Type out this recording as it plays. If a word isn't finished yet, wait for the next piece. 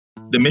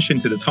the mission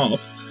to the top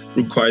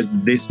requires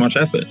this much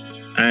effort.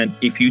 And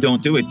if you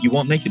don't do it, you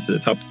won't make it to the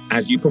top.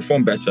 As you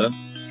perform better,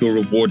 you're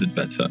rewarded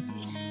better.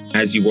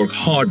 As you work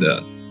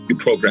harder, you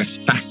progress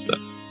faster.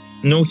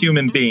 No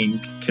human being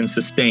can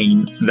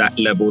sustain that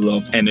level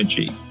of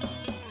energy.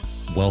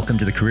 Welcome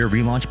to the Career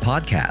Relaunch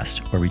Podcast,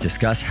 where we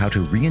discuss how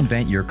to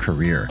reinvent your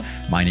career.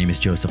 My name is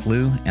Joseph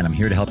Liu, and I'm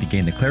here to help you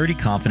gain the clarity,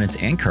 confidence,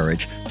 and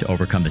courage to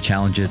overcome the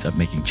challenges of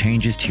making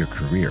changes to your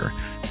career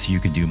so you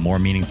can do more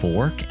meaningful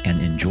work and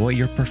enjoy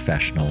your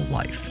professional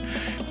life.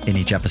 In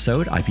each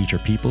episode, I feature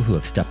people who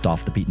have stepped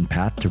off the beaten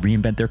path to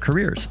reinvent their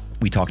careers.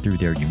 We talk through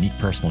their unique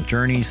personal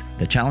journeys,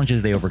 the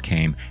challenges they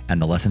overcame,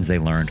 and the lessons they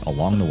learned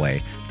along the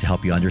way to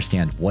help you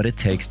understand what it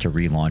takes to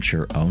relaunch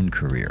your own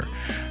career.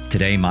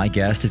 Today, my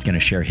guest is going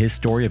to share his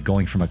story of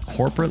going from a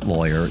corporate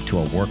lawyer to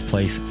a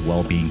workplace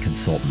well-being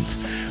consultant.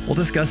 We'll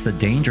discuss the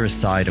dangerous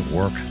side of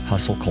work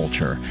hustle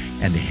culture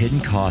and the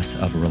hidden costs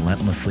of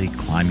relentlessly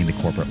climbing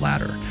the corporate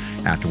ladder.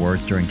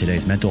 Afterwards, during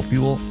today's Mental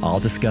Fuel, I'll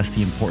discuss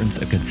the importance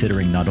of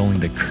considering not only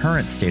the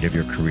current state of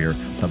your career,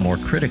 but more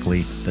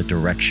critically, the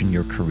direction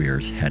your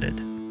career's headed.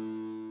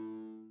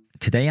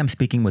 Today, I'm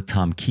speaking with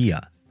Tom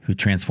Kia, who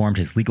transformed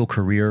his legal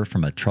career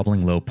from a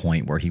troubling low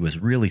point where he was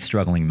really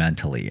struggling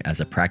mentally as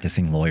a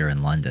practicing lawyer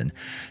in London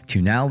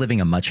to now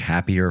living a much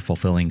happier,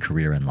 fulfilling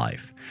career in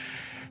life.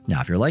 Now,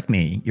 if you're like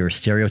me, your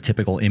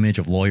stereotypical image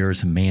of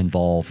lawyers may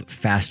involve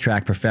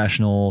fast-track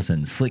professionals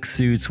and slick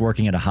suits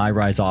working at a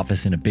high-rise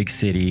office in a big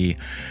city,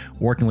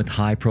 working with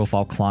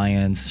high-profile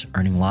clients,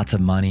 earning lots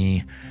of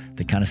money,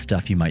 the kind of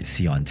stuff you might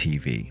see on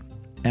TV.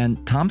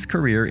 And Tom's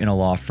career in a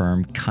law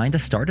firm kind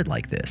of started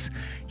like this.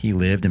 He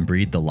lived and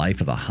breathed the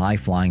life of a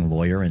high-flying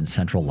lawyer in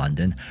central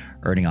London,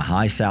 earning a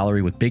high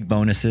salary with big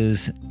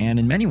bonuses, and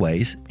in many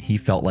ways, he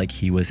felt like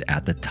he was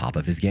at the top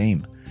of his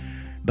game.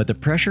 But the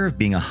pressure of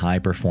being a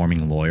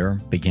high-performing lawyer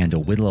began to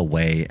whittle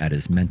away at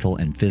his mental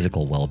and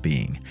physical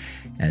well-being.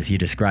 As he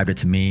described it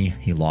to me,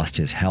 he lost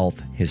his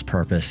health, his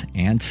purpose,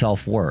 and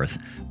self-worth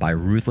by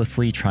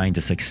ruthlessly trying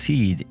to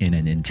succeed in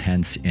an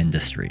intense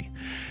industry.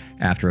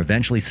 After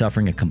eventually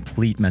suffering a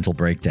complete mental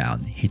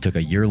breakdown, he took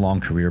a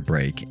year-long career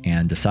break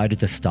and decided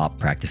to stop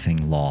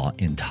practicing law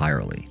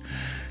entirely.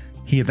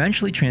 He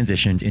eventually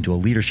transitioned into a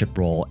leadership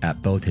role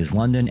at both his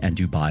London and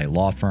Dubai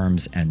law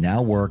firms and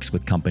now works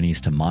with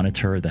companies to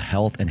monitor the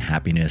health and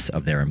happiness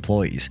of their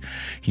employees.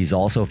 He's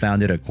also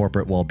founded a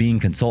corporate well-being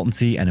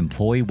consultancy and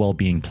employee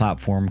well-being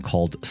platform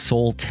called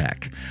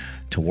SoulTech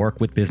to work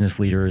with business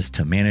leaders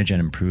to manage and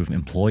improve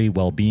employee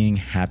well-being,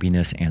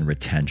 happiness, and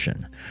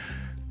retention.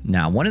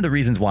 Now, one of the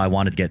reasons why I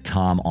wanted to get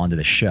Tom onto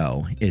the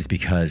show is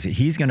because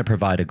he's going to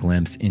provide a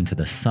glimpse into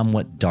the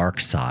somewhat dark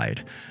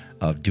side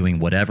of doing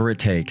whatever it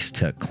takes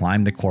to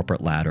climb the corporate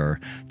ladder,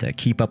 to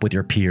keep up with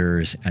your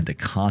peers, and to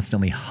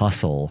constantly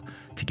hustle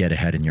to get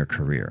ahead in your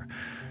career.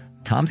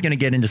 Tom's going to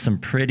get into some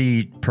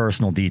pretty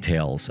personal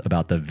details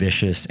about the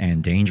vicious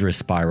and dangerous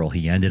spiral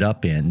he ended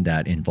up in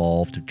that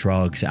involved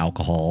drugs,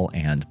 alcohol,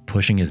 and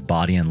pushing his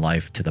body and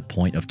life to the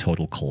point of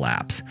total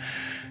collapse.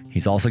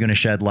 He's also going to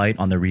shed light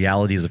on the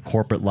realities of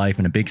corporate life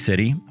in a big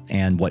city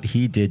and what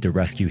he did to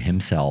rescue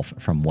himself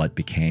from what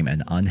became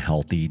an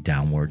unhealthy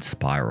downward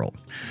spiral.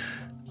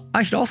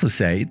 I should also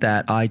say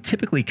that I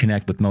typically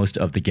connect with most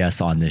of the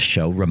guests on this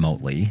show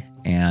remotely,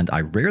 and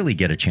I rarely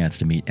get a chance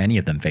to meet any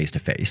of them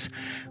face-to-face,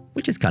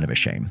 which is kind of a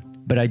shame.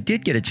 But I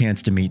did get a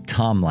chance to meet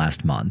Tom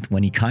last month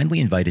when he kindly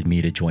invited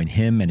me to join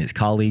him and his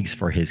colleagues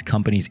for his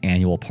company's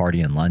annual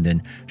party in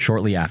London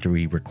shortly after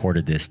we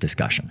recorded this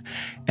discussion.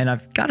 And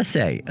I've got to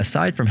say,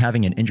 aside from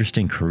having an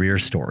interesting career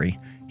story,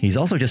 he's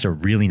also just a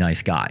really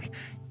nice guy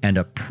and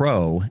a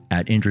pro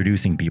at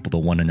introducing people to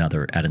one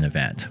another at an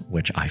event,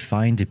 which I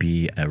find to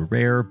be a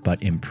rare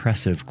but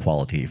impressive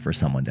quality for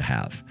someone to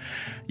have.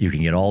 You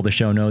can get all the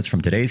show notes from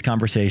today's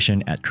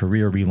conversation at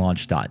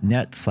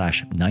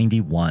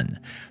careerrelaunch.net/91.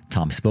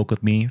 Tom spoke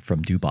with me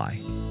from Dubai.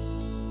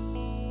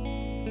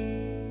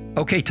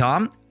 Okay,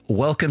 Tom,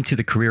 welcome to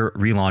the Career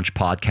Relaunch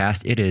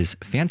Podcast. It is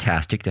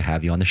fantastic to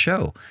have you on the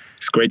show.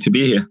 It's great to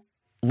be here.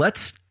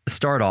 Let's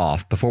start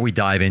off, before we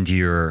dive into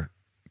your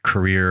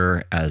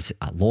career as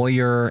a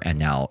lawyer and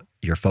now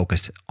your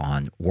focus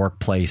on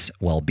workplace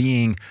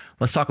well-being.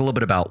 Let's talk a little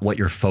bit about what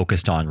you're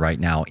focused on right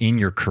now in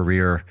your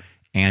career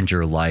and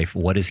your life.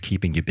 What is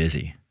keeping you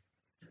busy?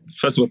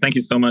 First of all, thank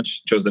you so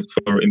much, Joseph,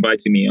 for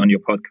inviting me on your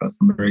podcast.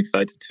 I'm very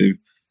excited to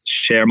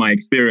share my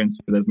experience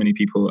with as many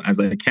people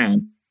as I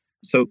can.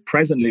 So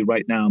presently,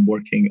 right now, I'm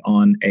working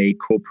on a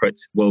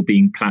corporate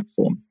well-being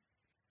platform,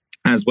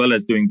 as well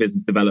as doing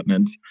business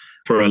development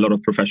for a lot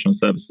of professional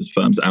services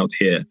firms out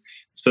here.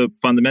 So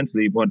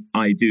fundamentally, what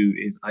I do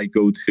is I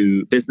go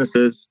to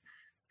businesses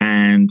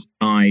and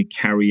I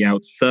carry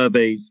out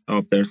surveys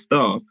of their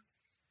staff,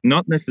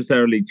 not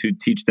necessarily to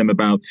teach them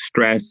about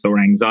stress or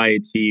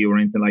anxiety or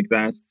anything like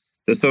that,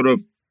 the sort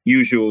of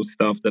usual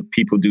stuff that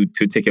people do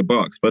to tick a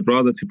box, but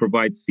rather to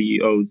provide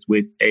CEOs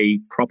with a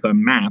proper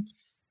map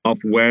of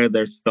where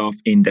their staff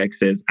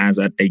index is as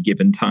at a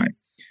given time.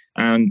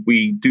 And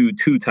we do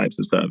two types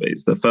of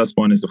surveys. The first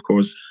one is, of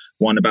course,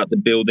 One about the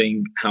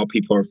building, how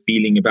people are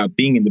feeling about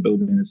being in the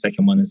building. And the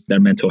second one is their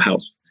mental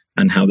health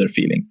and how they're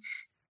feeling.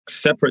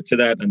 Separate to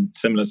that and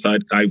similar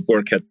side, I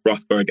work at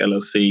Rothberg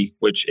LLC,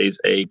 which is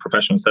a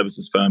professional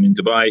services firm in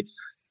Dubai.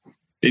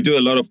 They do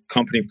a lot of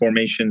company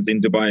formations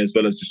in Dubai, as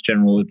well as just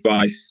general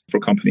advice for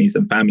companies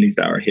and families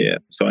that are here.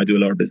 So I do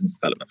a lot of business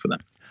development for them.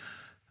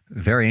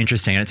 Very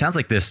interesting. And it sounds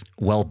like this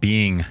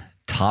well-being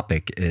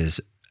topic is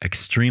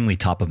extremely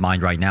top of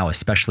mind right now,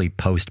 especially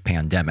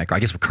post-pandemic. I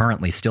guess we're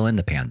currently still in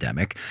the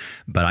pandemic,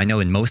 but I know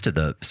in most of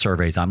the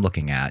surveys I'm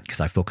looking at, because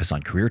I focus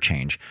on career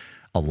change,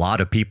 a lot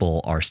of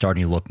people are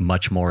starting to look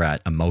much more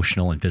at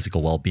emotional and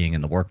physical well-being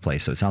in the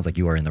workplace. So it sounds like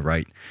you are in the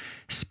right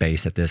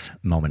space at this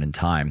moment in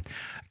time.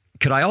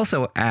 Could I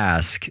also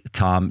ask,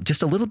 Tom,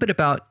 just a little bit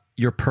about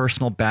your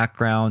personal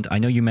background? I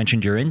know you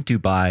mentioned you're in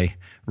Dubai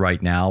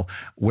right now.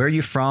 Where are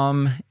you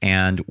from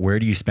and where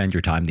do you spend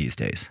your time these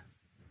days?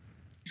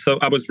 So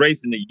I was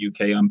raised in the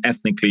UK. I'm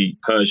ethnically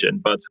Persian,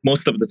 but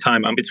most of the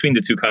time I'm between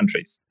the two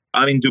countries.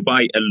 I'm in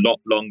Dubai a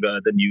lot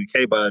longer than the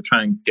UK, but I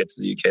try and get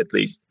to the UK at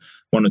least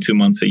 1 or 2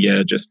 months a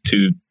year just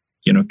to,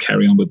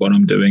 carry on with what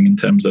I'm doing in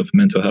terms of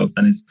mental health.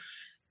 And it's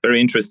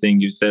very interesting.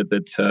 You said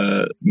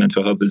that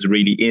mental health is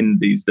really in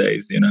these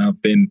days.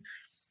 I've been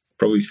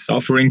probably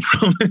suffering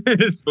from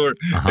it for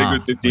a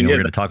good 15 years. We're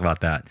going to talk about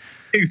that.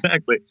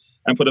 Exactly.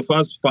 And for the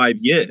past 5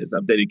 years,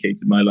 I've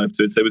dedicated my life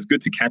to it. So it was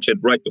good to catch it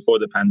right before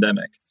the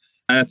pandemic.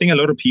 And I think a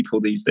lot of people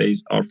these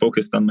days are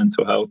focused on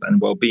mental health and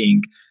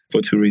well-being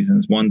for 2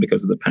 reasons. One,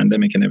 because of the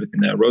pandemic and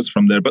everything that arose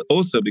from there, but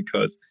also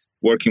because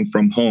working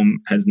from home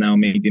has now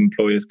made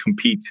employers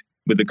compete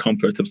with the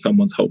comfort of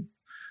someone's home.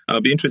 It'll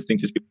be interesting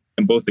to see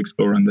and both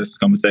explore on this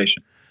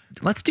conversation.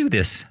 Let's do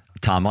this,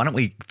 Tom. Why don't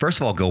we first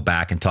of all go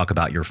back and talk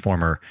about your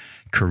former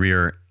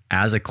career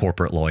as a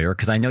corporate lawyer,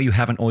 because I know you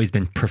haven't always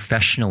been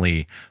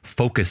professionally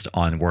focused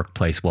on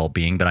workplace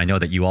well-being, but I know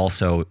that you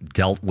also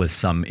dealt with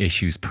some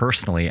issues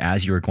personally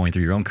as you were going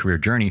through your own career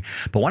journey.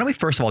 But why don't we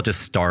first of all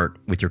just start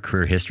with your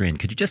career history, and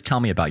could you just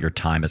tell me about your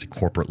time as a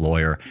corporate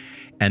lawyer,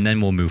 and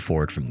then we'll move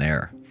forward from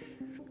there.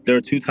 There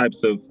are 2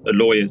 types of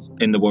lawyers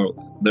in the world.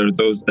 There are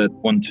those that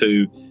want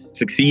to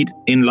succeed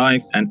in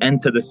life and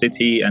enter the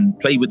city and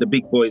play with the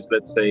big boys,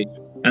 let's say.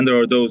 And there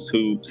are those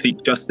who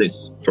seek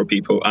justice for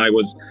people. I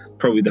was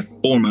probably the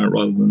former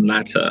rather than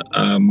latter.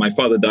 My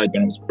father died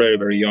when I was very,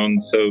 very young.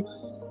 So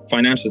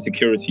financial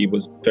security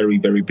was very,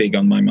 very big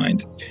on my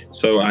mind.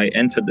 So I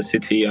entered the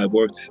city. I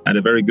worked at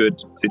a very good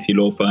city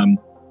law firm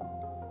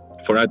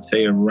for, I'd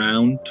say,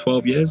 around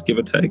 12 years, give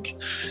or take.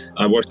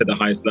 I worked at the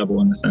highest level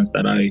in the sense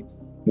that I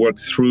worked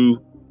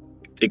through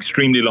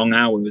extremely long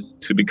hours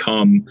to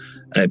become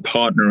a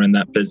partner in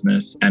that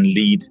business and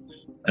lead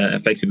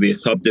effectively a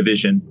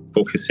subdivision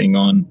focusing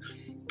on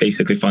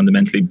basically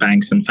fundamentally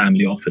banks and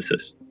family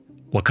offices.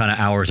 What kind of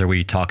hours are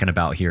we talking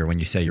about here when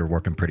you say you're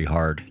working pretty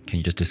hard? Can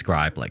you just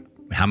describe like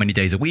how many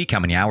days a week, how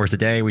many hours a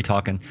day are we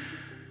talking?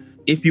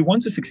 If you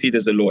want to succeed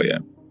as a lawyer,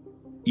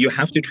 you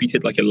have to treat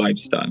it like a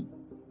lifestyle.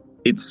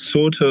 It's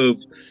sort of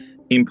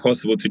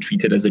impossible to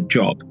treat it as a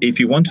job. If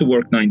you want to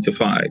work 9 to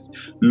 5,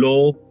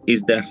 law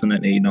is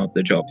definitely not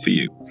the job for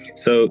you.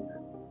 So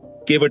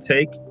give or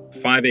take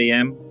 5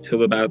 a.m.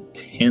 till about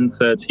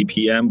 10:30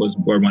 p.m.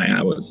 were my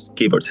hours,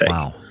 give or take.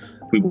 Wow.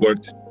 We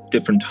worked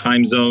different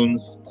time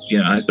zones.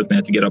 I certainly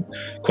had to get up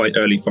quite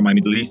early for my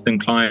Middle Eastern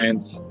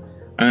clients.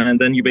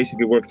 And then you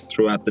basically work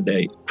throughout the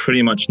day,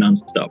 pretty much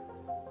nonstop.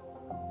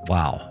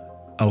 Wow.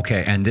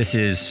 Okay. And this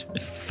is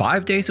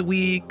 5 days a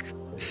week,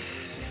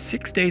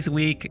 6 days a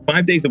week?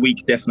 5 days a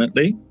week,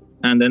 definitely.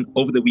 And then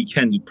over the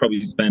weekend, you'd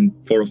probably spend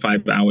 4 or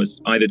 5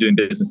 hours either doing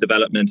business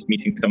development,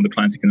 meeting some of the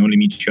clients who can only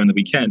meet you on the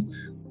weekend,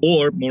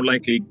 or more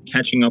likely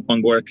catching up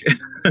on work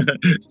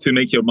to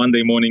make your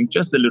Monday morning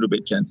just a little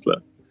bit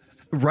gentler.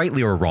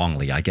 Rightly or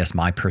wrongly, I guess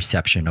my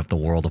perception of the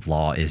world of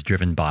law is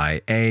driven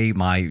by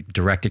my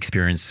direct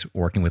experience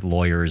working with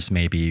lawyers,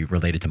 maybe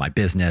related to my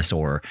business,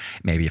 or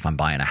maybe if I'm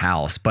buying a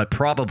house, but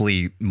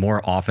probably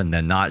more often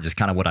than not, just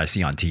kind of what I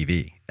see on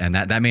TV. And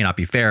that may not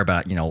be fair,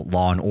 but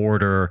Law and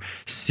Order,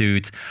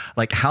 Suits,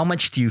 like how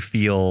much do you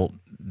feel,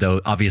 though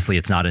obviously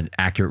it's not an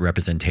accurate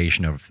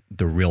representation of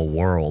the real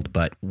world,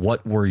 but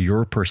what were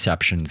your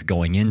perceptions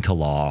going into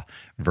law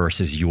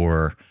versus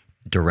your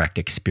direct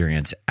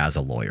experience as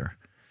a lawyer?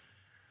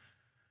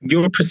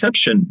 Your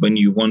perception when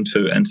you want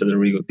to enter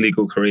the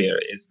legal career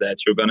is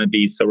that you're going to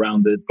be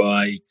surrounded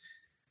by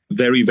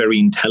very, very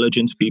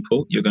intelligent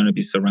people. You're going to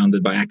be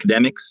surrounded by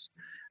academics.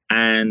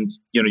 And,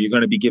 you're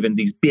going to be given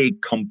these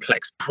big,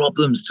 complex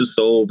problems to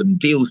solve and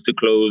deals to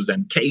close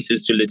and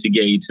cases to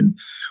litigate and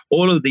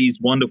all of these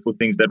wonderful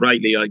things that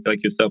rightly,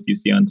 like yourself, you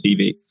see on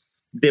TV.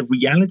 The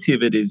reality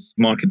of it is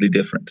markedly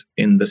different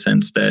in the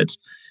sense that,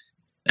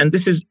 and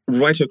this is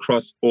right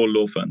across all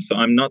law firms. So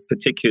I'm not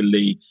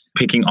particularly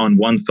picking on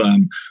one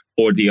firm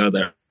or the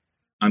other.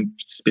 I'm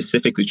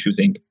specifically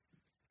choosing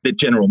the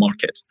general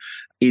market,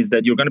 is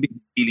that you're going to be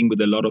dealing with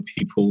a lot of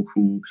people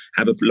who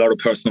have a lot of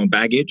personal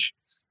baggage.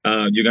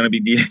 You're going to be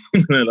dealing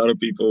with a lot of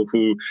people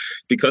who,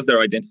 because their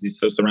identity is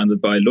so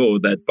surrounded by law,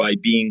 that by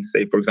being,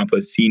 say, for example,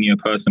 a senior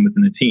person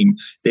within the team,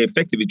 they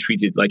effectively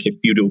treat it like a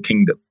feudal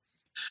kingdom.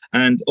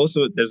 And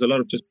also, there's a lot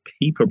of just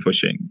paper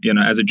pushing.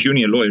 As a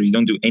junior lawyer, you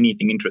don't do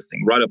anything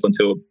interesting right up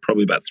until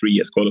probably about 3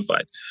 years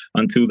qualified.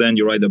 Until then,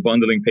 you're either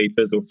bundling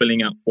papers or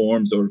filling out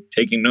forms or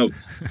taking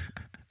notes.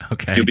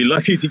 Okay. You'll be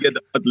lucky to get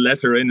the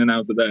letter in and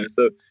out of there.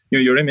 So,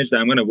 your image that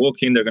I'm going to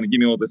walk in, they're going to give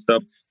me all this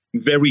stuff,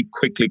 very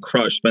quickly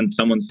crushed when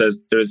someone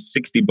says there's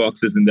 60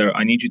 boxes in there.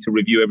 I need you to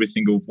review every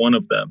single one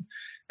of them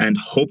and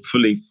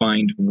hopefully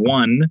find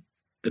one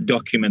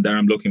document that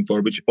I'm looking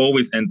for, which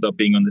always ends up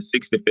being on the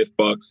 65th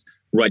box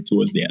right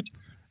towards the end.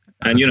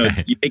 And,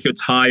 you take your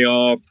tie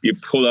off, you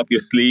pull up your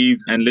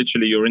sleeves, and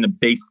literally you're in a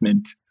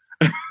basement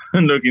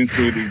looking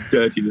through these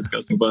dirty,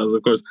 disgusting files.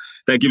 Of course,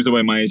 that gives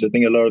away my age. I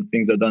think a lot of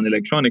things are done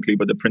electronically,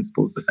 but the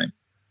principle is the same.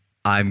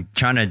 I'm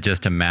trying to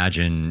just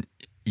imagine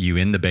you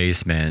in the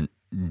basement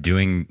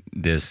doing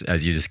this,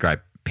 as you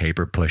described,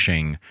 paper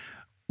pushing.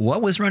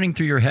 What was running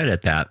through your head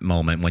at that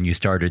moment when you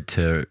started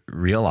to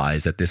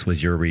realize that this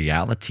was your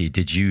reality?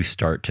 Did you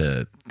start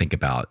to think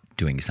about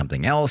doing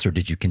something else, or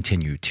did you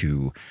continue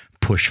to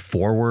push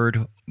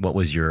forward? What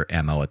was your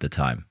MO at the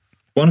time?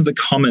 One of the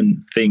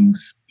common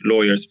things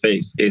lawyers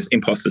face is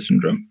imposter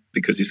syndrome,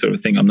 because you sort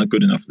of think, I'm not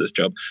good enough for this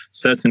job.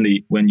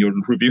 Certainly, when you're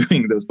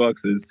reviewing those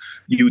boxes,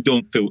 you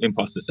don't feel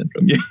imposter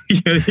syndrome.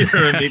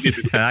 You're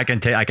immediately I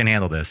can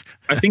handle this.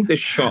 I think the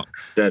shock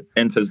that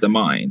enters the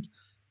mind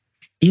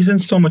isn't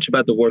so much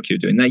about the work you're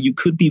doing. Now, you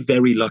could be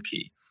very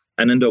lucky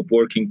and end up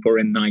working for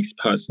a nice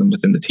person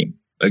within the team.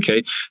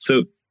 Okay.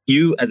 So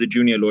you as a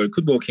junior lawyer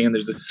could walk in and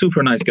there's a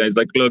super nice guy. He's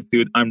like, look,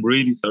 dude, I'm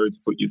really sorry to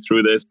put you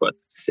through this, but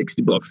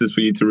 60 boxes for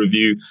you to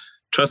review.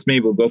 Trust me,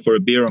 we'll go for a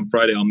beer on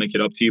Friday. I'll make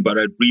it up to you, but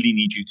I really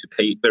need you to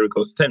pay very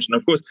close attention.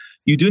 Of course,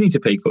 you do need to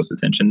pay close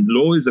attention.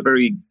 Law is a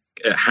very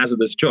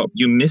hazardous job.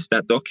 You miss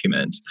that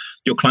document,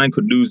 your client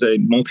could lose a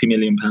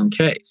multi-million-pound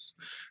case.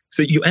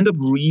 So you end up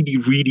really,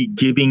 really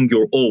giving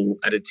your all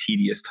at a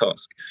tedious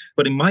task.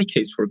 But in my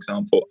case, for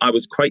example, I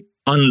was quite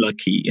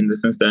unlucky in the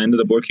sense that I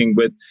ended up working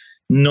with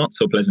not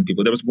so pleasant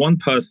people. There was one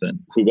person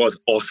who was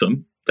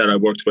awesome that I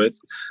worked with,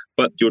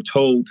 but you're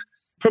told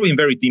probably in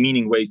very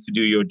demeaning ways to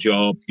do your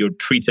job. You're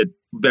treated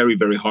very,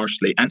 very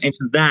harshly. And it's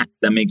that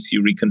makes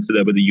you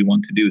reconsider whether you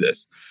want to do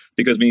this.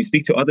 Because when you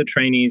speak to other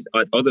trainees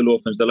at other law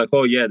firms, they're like,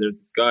 oh yeah, there's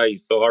this guy,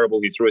 he's so horrible.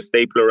 He threw a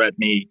stapler at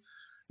me.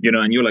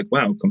 And you're like,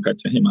 wow, compared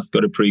to him, I've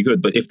got it pretty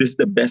good. But if this is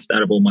the best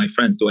out of all my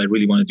friends, do I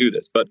really want to do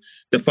this? But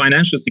the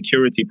financial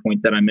security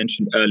point that I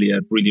mentioned earlier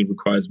really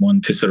requires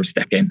one to sort of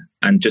step in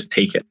and just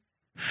take it.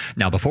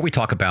 Now, before we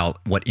talk about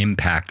what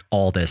impact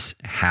all this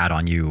had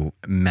on you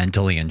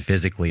mentally and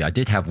physically, I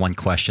did have one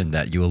question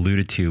that you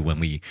alluded to when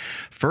we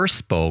first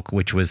spoke,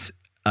 which was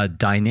a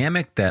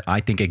dynamic that I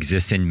think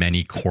exists in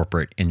many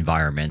corporate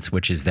environments,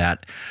 which is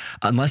that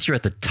unless you're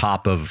at the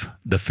top of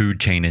the food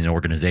chain in an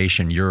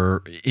organization,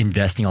 you're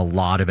investing a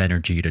lot of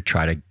energy to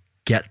try to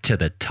get to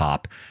the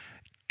top.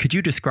 Could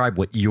you describe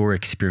what your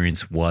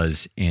experience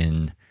was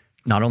in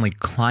not only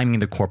climbing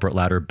the corporate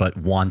ladder, but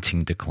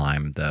wanting to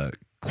climb the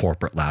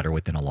corporate ladder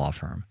within a law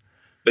firm?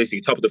 Basically,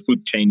 top of the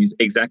food chain is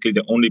exactly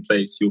the only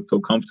place you'll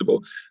feel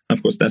comfortable.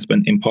 Of course, that's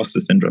when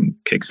imposter syndrome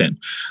kicks in.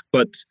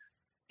 But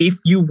if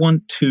you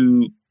want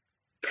to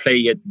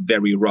play it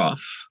very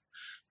rough,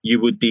 you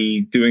would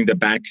be doing the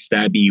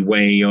backstabby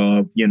way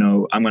of,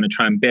 I'm going to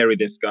try and bury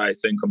this guy,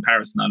 so in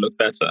comparison, I look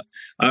better.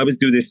 I always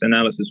do this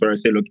analysis where I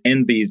say, look,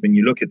 envy is when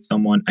you look at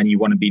someone and you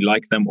want to be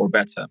like them or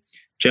better.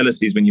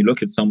 Jealousy is when you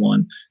look at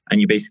someone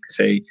and you basically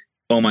say,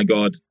 oh my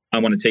God, I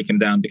want to take him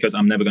down because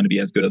I'm never going to be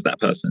as good as that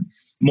person.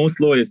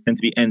 Most lawyers tend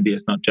to be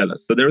envious, not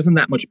jealous. So there isn't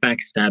that much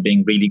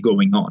backstabbing really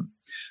going on.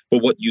 But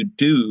what you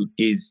do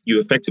is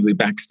you effectively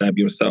backstab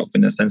yourself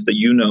in the sense that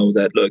you know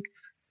that, look,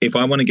 if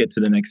I want to get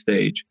to the next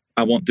stage,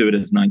 I won't do it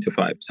as 9 to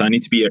 5. So I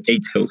need to be at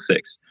 8 till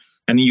 6.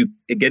 And you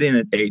get in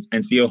at 8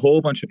 and see a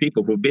whole bunch of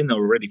people who've been there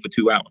already for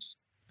 2 hours.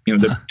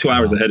 They're 2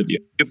 hours ahead of you.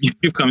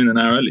 You've come in an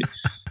hour early.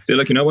 So you're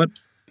like, you know what?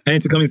 I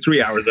need to come in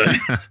 3 hours early.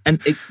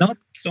 And it's not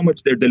so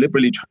much they're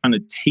deliberately trying to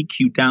take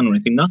you down or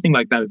anything. Nothing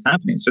like that is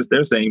happening. It's just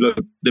they're saying, look,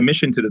 the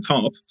mission to the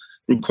top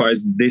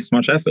requires this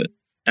much effort.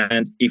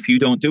 And if you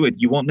don't do it,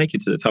 you won't make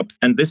it to the top.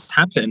 And this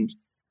happened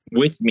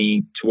with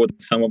me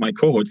towards some of my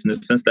cohorts in the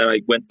sense that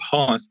I went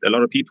past a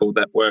lot of people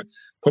that were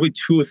probably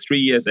 2 or 3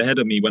 years ahead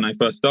of me when I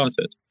first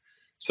started.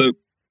 So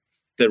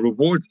the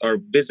rewards are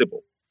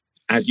visible.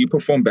 As you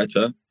perform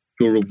better,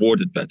 you're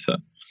rewarded better.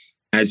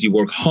 As you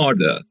work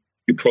harder,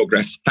 you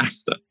progress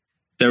faster.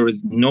 There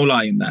is no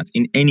lie in that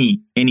in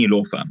any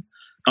law firm,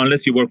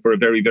 unless you work for a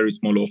very, very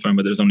small law firm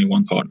where there's only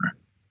one partner.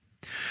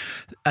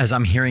 As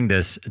I'm hearing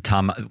this,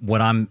 Tom,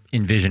 what I'm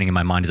envisioning in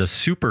my mind is a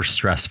super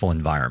stressful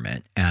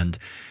environment. And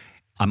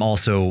I'm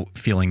also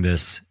feeling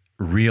this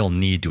real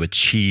need to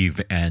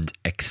achieve and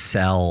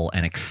excel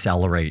and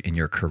accelerate in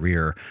your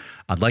career.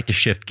 I'd like to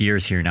shift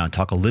gears here now and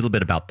talk a little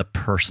bit about the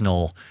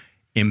personal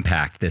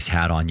impact this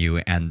had on you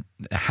and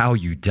how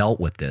you dealt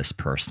with this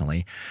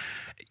personally.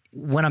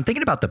 When I'm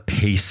thinking about the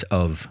pace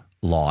of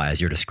law as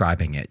you're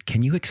describing it.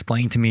 Can you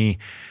explain to me,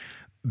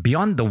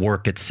 beyond the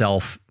work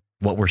itself,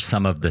 what were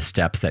some of the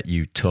steps that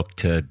you took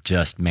to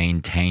just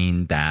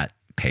maintain that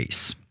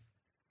pace?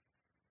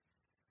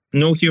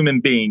 No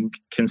human being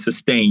can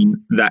sustain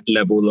that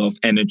level of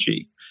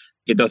energy.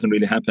 It doesn't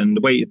really happen.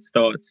 The way it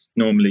starts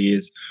normally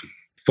is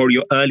for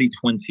your early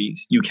 20s,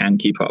 you can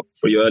keep up.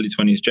 For your early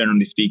 20s,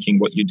 generally speaking,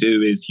 what you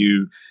do is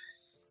you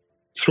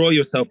throw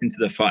yourself into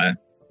the fire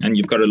and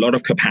you've got a lot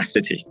of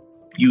capacity.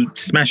 You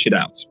smash it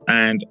out.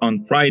 And on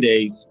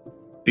Fridays,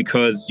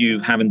 because you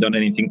haven't done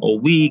anything all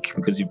week,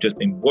 because you've just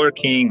been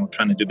working or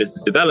trying to do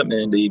business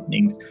development in the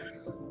evenings,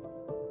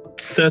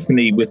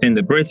 certainly within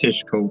the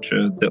British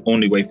culture, the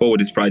only way forward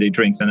is Friday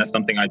drinks. And that's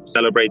something I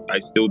celebrate. I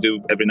still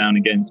do every now and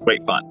again. It's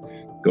great fun.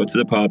 Go to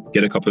the pub,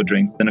 get a couple of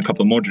drinks, then a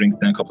couple more drinks,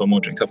 then a couple more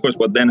drinks. Of course,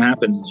 what then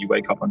happens is you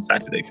wake up on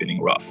Saturday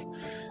feeling rough.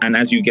 And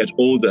as you get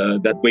older,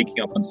 that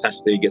waking up on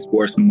Saturday gets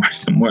worse and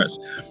worse and worse.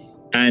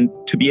 And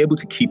to be able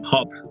to keep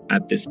up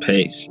at this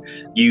pace,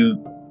 you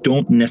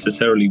don't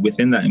necessarily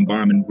within that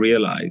environment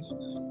realize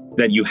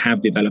that you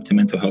have developed a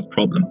mental health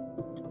problem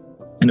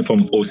in the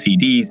form of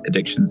OCDs,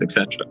 addictions,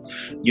 etc.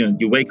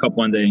 You wake up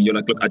one day and you're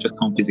like, look, I just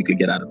can't physically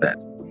get out of bed.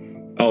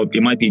 Oh,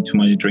 it might be too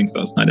many drinks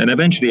last night. And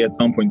eventually at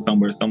some point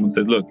somewhere, someone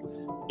says, look,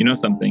 you know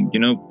something,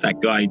 that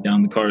guy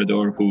down the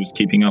corridor who's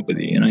keeping up with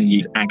you,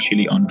 he's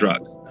actually on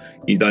drugs.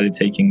 He's either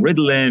taking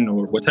Ritalin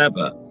or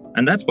whatever.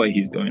 And that's why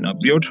he's going up.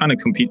 You're trying to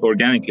compete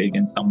organically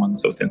against someone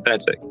so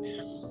synthetic.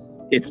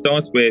 It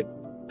starts with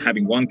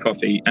having one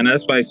coffee. And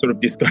that's why I sort of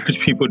discourage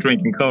people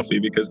drinking coffee,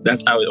 because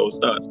that's how it all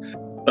starts.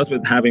 That's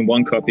with having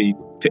one coffee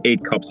to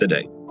 8 cups a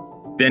day.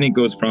 Then it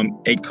goes from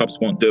 8 cups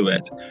won't do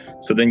it.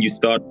 So then you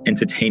start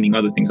entertaining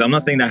other things. I'm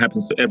not saying that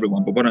happens to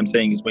everyone, but what I'm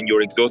saying is when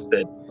you're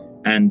exhausted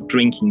and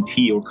drinking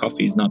tea or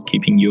coffee is not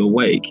keeping you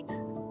awake,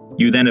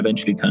 you then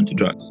eventually turn to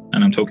drugs.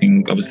 And I'm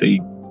talking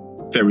obviously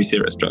very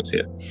serious drugs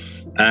here.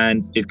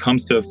 And it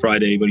comes to a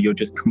Friday where you're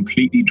just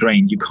completely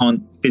drained. You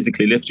can't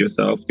physically lift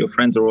yourself. Your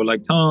friends are all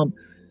like, Tom,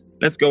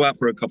 let's go out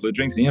for a couple of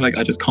drinks. And you're like,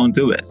 I just can't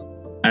do it.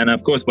 And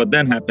of course, what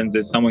then happens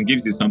is someone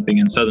gives you something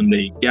and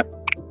suddenly, yep,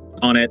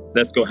 on it,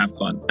 let's go have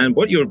fun. And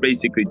what you're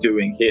basically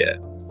doing here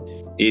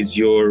is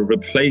you're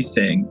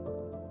replacing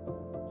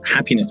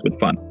happiness with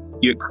fun.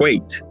 You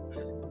equate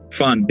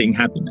fun being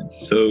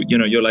happiness. So,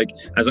 you're like,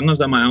 as long as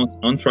I'm out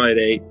on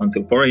Friday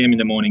until 4 a.m. in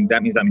the morning,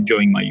 that means I'm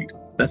enjoying my youth.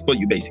 That's what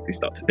you basically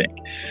start to think.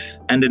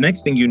 And the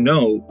next thing you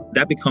know,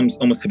 that becomes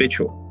almost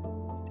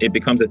habitual. It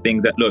becomes a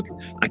thing that, look,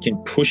 I can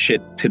push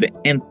it to the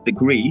nth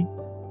degree,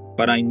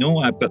 but I know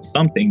I've got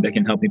something that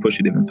can help me push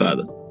it even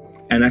further.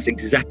 And that's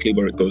exactly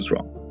where it goes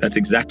wrong. That's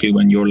exactly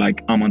when you're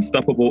like, I'm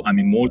unstoppable, I'm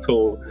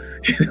immortal,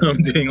 I'm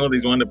doing all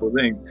these wonderful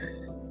things.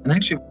 And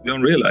actually, what you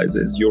don't realize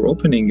is you're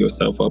opening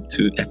yourself up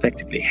to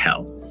effectively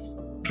hell.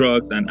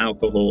 Drugs and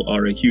alcohol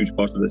are a huge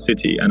part of the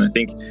city. And I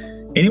think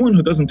anyone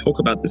who doesn't talk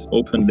about this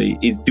openly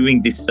is doing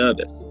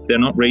disservice. They're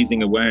not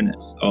raising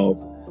awareness of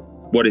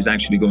what is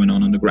actually going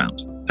on the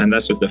ground. And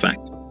that's just a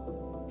fact.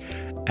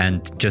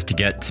 And just to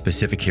get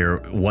specific here,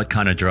 what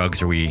kind of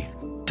drugs are we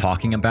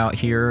talking about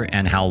here,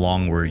 and how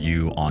long were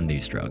you on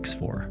these drugs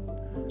for?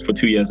 For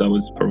 2 years, I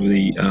was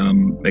probably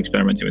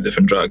experimenting with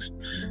different drugs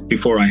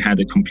before I had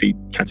a complete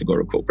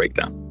categorical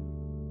breakdown.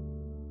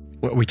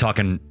 Are we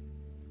talking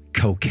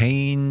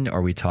cocaine?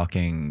 Are we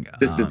talking...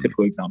 This is a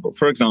typical example.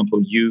 For example,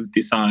 you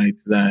decide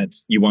that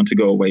you want to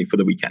go away for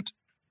the weekend.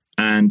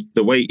 And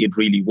the way it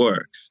really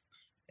works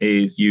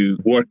is you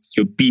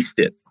beast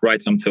it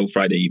right until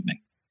Friday evening.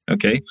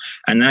 Okay.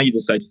 And now you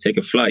decide to take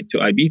a flight to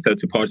Ibiza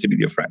to party with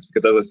your friends.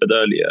 Because as I said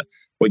earlier,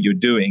 what you're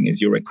doing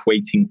is you're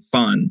equating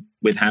fun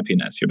with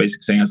happiness. You're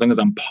basically saying, as long as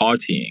I'm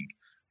partying,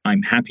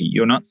 I'm happy.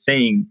 You're not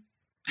saying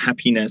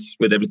happiness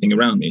with everything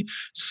around me.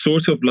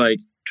 Sort of like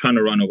trying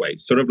to run away,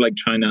 sort of like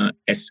trying to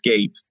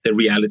escape the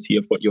reality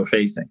of what you're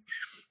facing.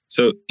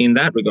 So in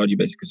that regard, you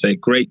basically say,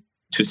 great,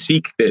 to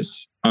seek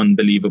this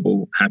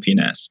unbelievable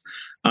happiness,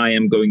 I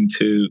am going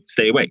to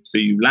stay awake. So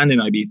you land in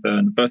Ibiza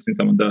and the first thing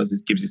someone does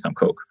is gives you some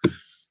Coke.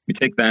 You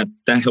take that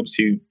helps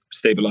you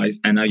stabilize.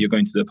 And now you're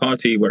going to the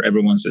party where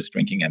everyone's just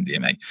drinking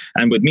MDMA.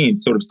 And with me, it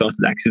sort of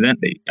started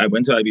accidentally. I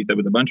went to Ibiza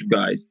with a bunch of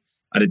guys.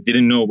 I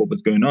didn't know what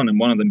was going on. And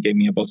one of them gave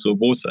me a bottle of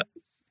water.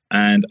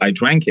 And I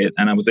drank it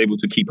and I was able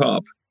to keep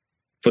up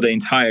for the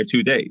entire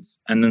 2 days.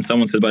 And then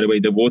someone said, by the way,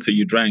 the water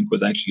you drank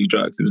was actually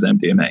drugs. It was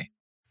MDMA.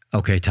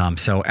 Okay, Tom.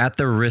 So at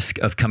the risk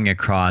of coming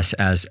across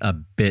as a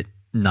bit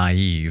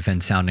naive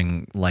and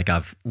sounding like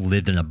I've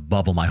lived in a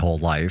bubble my whole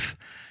life,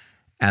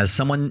 as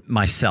someone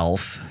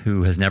myself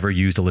who has never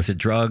used illicit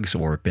drugs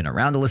or been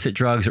around illicit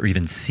drugs or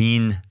even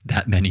seen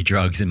that many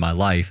drugs in my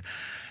life,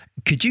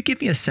 could you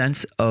give me a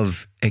sense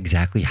of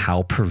exactly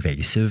how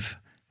pervasive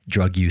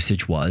drug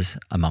usage was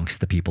amongst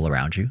the people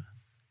around you?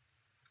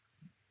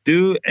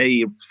 Do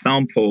a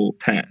sample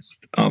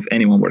test of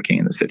anyone working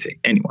in the city,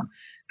 anyone.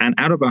 And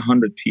out of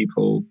 100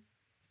 people,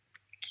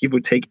 give or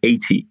take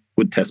 80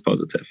 would test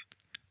positive.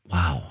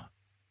 Wow.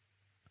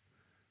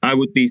 I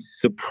would be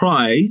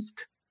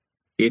surprised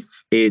if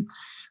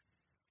it's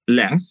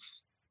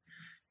less.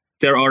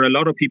 There are a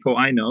lot of people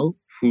I know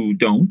who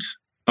don't.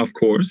 of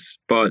course,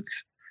 but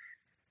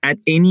at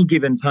any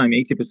given time,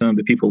 80% of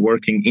the people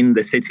working in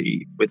the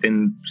city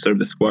within sort of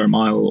the square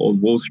mile or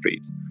Wall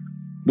Street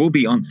will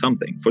be on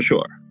something for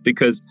sure.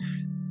 Because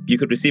you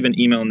could receive an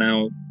email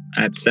now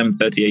at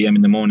 7:30 a.m.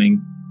 in the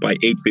morning. By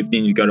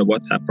 8:15, you got a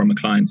WhatsApp from a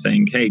client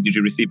saying, hey, did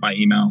you receive my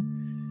email?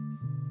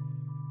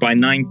 By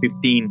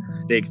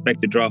 9:15, they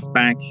expect a draft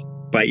back.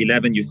 By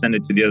 11, you send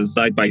it to the other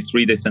side. By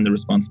 3, they send the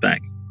response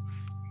back.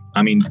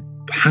 I mean,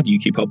 how do you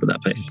keep up with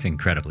that pace? It's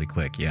incredibly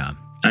quick, yeah.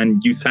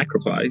 And you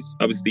sacrifice.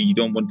 Obviously, you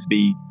don't want to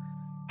be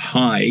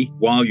high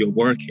while you're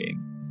working.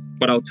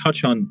 But I'll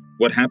touch on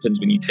what happens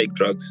when you take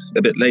drugs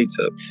a bit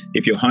later.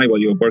 If you're high while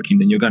you're working,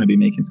 then you're going to be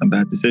making some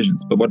bad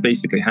decisions. But what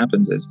basically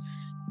happens is,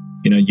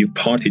 you've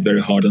partied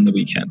very hard on the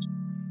weekend.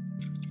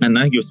 And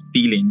now you're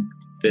feeling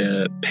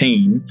the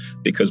pain,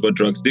 because what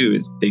drugs do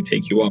is they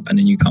take you up and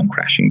then you come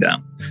crashing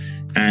down.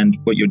 And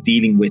what you're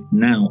dealing with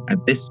now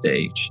at this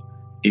stage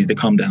is the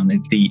calm down.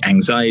 It's the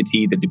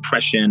anxiety, the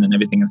depression, and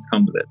everything that's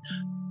come with it.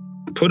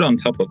 Put on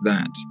top of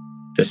that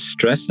the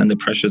stress and the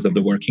pressures of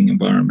the working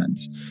environment,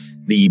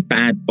 the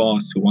bad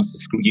boss who wants to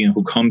screw you,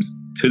 who comes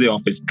to the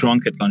office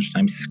drunk at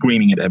lunchtime,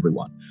 screaming at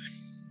everyone.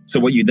 So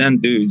what you then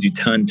do is you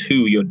turn to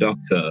your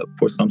doctor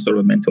for some sort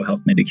of mental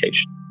health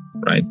medication,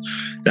 right?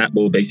 That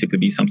will basically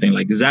be something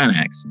like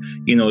Xanax,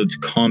 in order to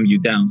calm you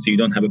down so you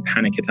don't have a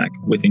panic attack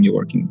within your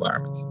working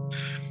environment.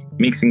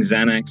 Mixing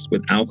Xanax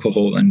with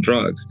alcohol and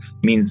drugs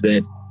means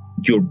that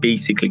you're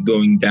basically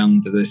going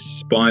down to this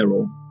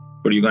spiral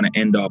where you're going to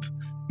end up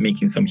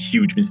making some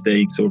huge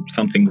mistakes or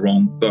something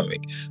wrong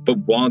going. But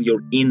while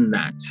you're in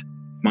that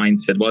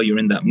mindset, while you're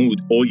in that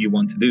mood, all you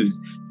want to do is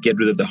get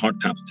rid of the heart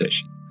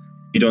palpitation.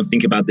 You don't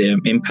think about the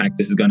impact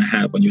this is going to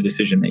have on your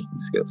decision-making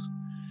skills.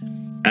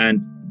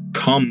 And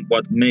come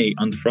what may,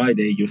 on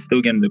Friday, you're still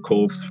getting the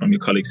calls from your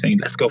colleagues saying,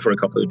 let's go for a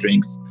couple of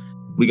drinks.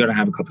 We got to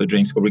have a couple of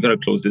drinks, or we got to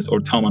close this. Or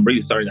Tom, I'm really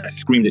sorry that I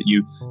screamed at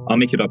you. I'll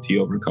make it up to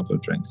you over a couple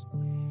of drinks.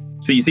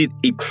 So you see,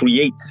 it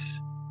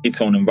creates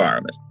its own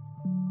environment.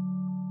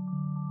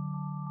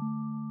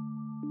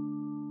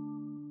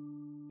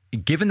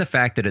 Given the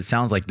fact that it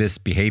sounds like this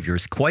behavior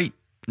is quite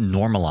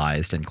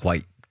normalized and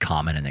quite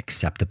common and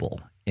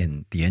acceptable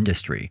in the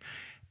industry,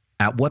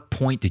 at what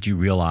point did you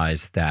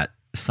realize that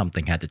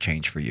something had to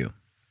change for you?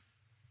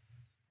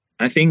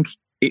 I think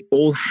it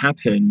all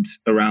happened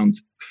around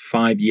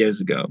 5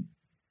 years ago.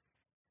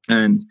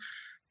 And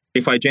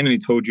if I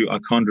genuinely told you, I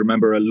can't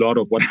remember a lot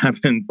of what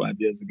happened 5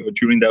 years ago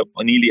during that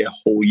nearly a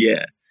whole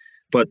year.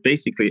 But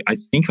basically, I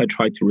think I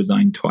tried to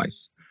resign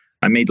twice.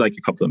 I made like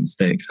a couple of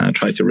mistakes and I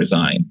tried to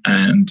resign.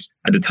 And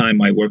at the time,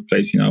 my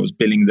workplace, I was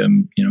billing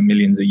them,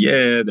 millions a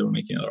year. They were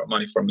making a lot of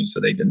money from me,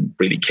 so they didn't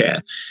really care.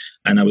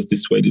 And I was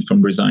dissuaded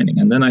from resigning.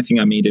 And then I think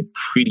I made a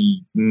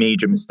pretty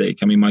major mistake.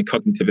 I mean, my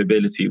cognitive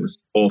ability was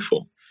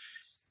awful.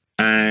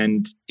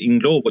 And in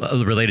law...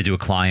 related to a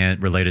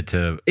client, related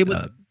to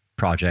a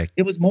project?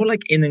 It was more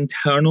like an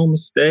internal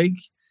mistake.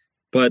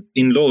 But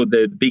in law,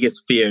 the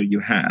biggest fear you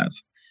have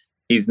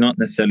is not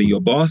necessarily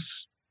your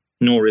boss,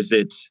 nor is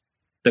it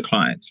the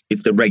client.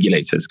 It's the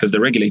regulators, because the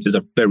regulators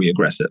are very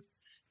aggressive.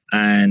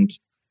 And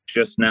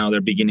just now they're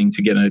beginning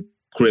to get a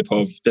grip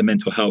of the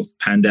mental health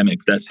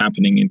pandemic that's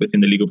happening within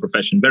the legal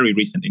profession very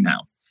recently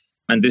now.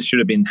 And this should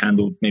have been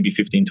handled maybe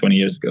 15, 20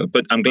 years ago.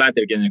 But I'm glad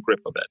they're getting a grip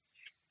of it.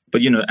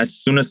 But, as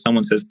soon as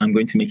someone says, I'm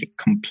going to make a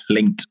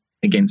complaint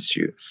against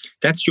you,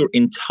 that's your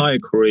entire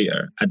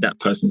career at that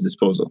person's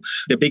disposal.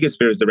 The biggest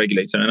fear is the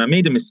regulator. And I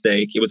made a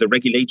mistake. It was a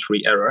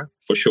regulatory error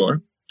for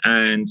sure.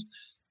 And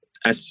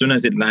as soon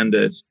as it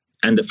landed,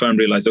 and the firm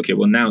realized, okay,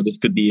 well, now this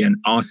could be an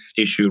us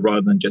issue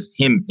rather than just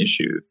him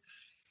issue,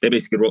 they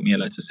basically wrote me a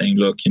letter saying,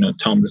 look,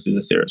 Tom, this is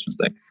a serious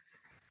mistake.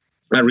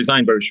 I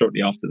resigned very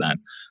shortly after that.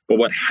 But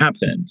what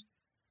happened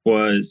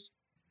was,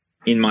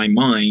 in my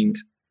mind,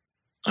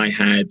 I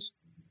had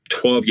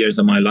 12 years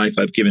of my life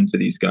I've given to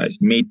these guys,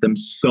 made them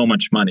so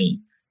much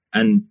money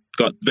and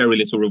got very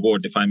little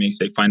reward, if I may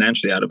say,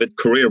 financially out of it.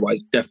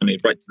 Career-wise, definitely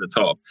right to the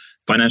top.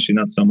 Financially,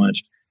 not so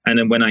much. And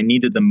then when I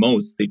needed them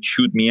most, they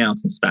chewed me out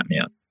and spat me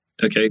out.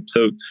 Okay,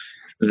 so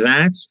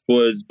that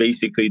was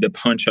basically the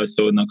punch I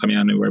saw not coming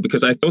out anywhere,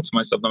 because I thought to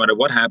myself, no matter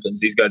what happens,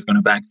 these guys are going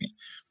to back me.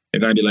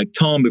 They're going to be like,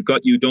 Tom, we've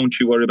got you. Don't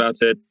you worry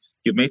about it.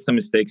 You've made some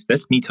mistakes.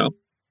 Let's meet up,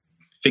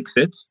 fix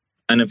it,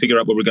 and then figure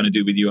out what we're going to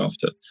do with you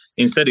after.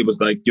 Instead, it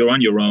was like, you're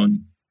on your own.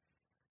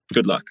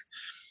 Good luck.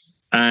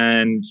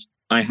 And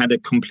I had a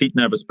complete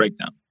nervous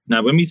breakdown.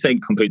 Now, when we say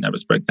complete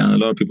nervous breakdown, a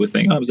lot of people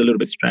think, I was a little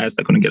bit stressed.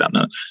 I couldn't get out.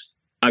 No,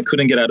 I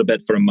couldn't get out of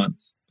bed for a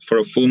month. For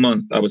a full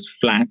month, I was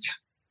flat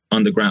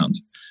on the ground.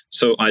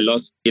 So I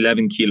lost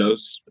 11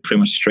 kilos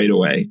pretty much straight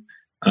away.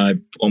 I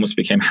almost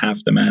became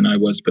half the man I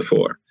was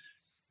before.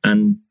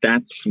 And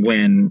that's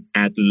when,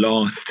 at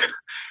last,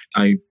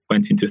 I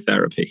went into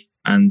therapy.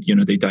 And,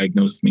 they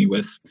diagnosed me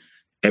with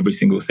every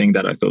single thing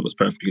that I thought was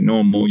perfectly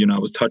normal. I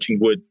was touching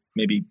wood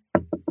maybe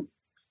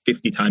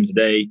 50 times a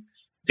day,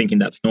 thinking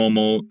that's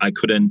normal. I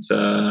couldn't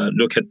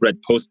look at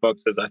red post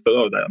boxes. I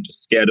thought, I'm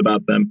just scared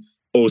about them.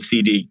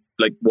 OCD.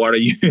 Like, what are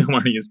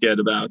you scared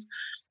about?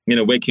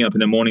 waking up in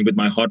the morning with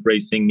my heart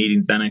racing, needing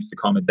Xanax to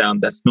calm it down.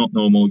 That's not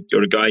normal.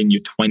 You're a guy in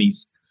your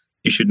 20s.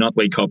 You should not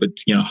wake up with,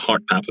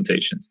 heart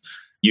palpitations.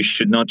 You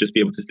should not just be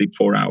able to sleep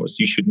 4 hours.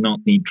 You should not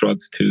need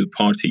drugs to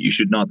party. You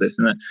should not this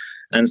and that.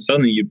 And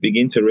suddenly you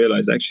begin to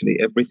realize, actually,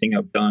 everything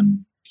I've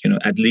done,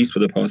 at least for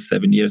the past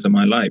 7 years of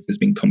my life has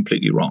been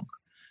completely wrong.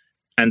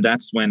 And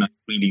that's when I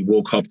really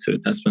woke up to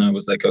it. That's when I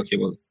was like, okay,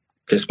 well,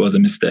 this was a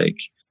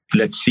mistake.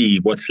 Let's see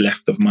what's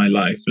left of my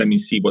life. Let me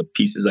see what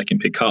pieces I can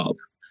pick up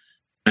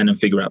and then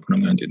figure out what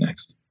I'm going to do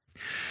next.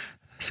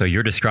 So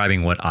you're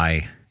describing what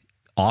I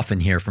often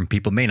hear from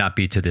people, may not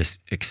be to this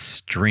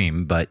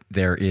extreme, but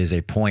there is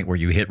a point where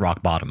you hit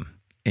rock bottom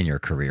in your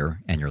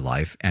career and your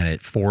life, and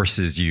it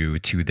forces you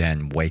to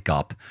then wake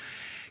up,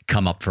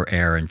 come up for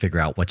air, and figure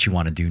out what you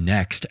want to do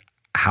next.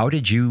 How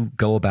did you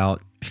go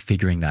about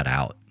figuring that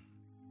out?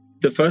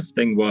 The first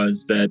thing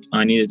was that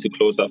I needed to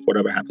close off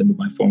whatever happened with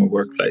my former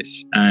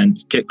workplace and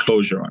get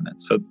closure on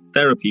it. So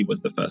therapy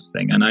was the first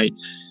thing. And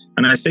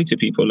I say to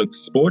people, look,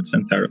 sports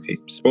and therapy.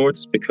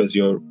 Sports because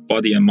your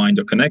body and mind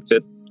are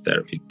connected.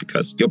 Therapy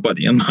because your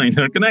body and mind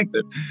are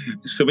connected.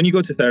 So when you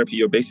go to therapy,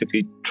 you're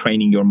basically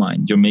training your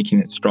mind. You're making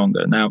it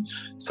stronger. Now,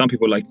 some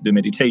people like to do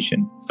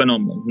meditation.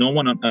 Phenomenal. No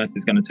one on earth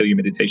is going to tell you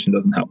meditation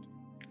doesn't help.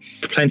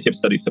 Plenty of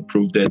studies have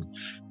proved it.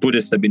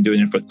 Buddhists have been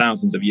doing it for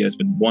thousands of years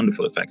with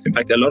wonderful effects. In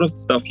fact, a lot of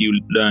stuff you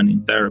learn in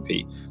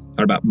therapy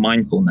are about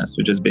mindfulness,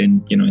 which has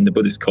been, in the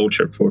Buddhist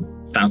culture for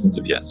thousands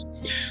of years.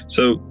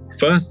 So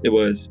first it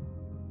was,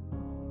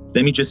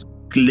 let me just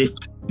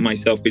lift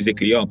myself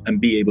physically up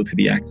and be able to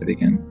be active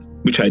again,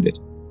 which I did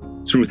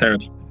through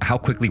therapy. How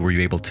quickly were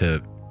you able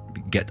to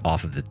get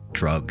off of the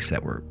drugs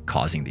that were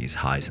causing these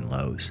highs and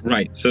lows?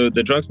 Right. So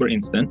the drugs were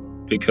instant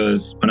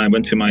because when I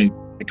went to my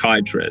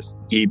psychiatrist,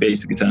 he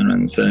basically turned around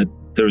and said,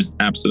 there's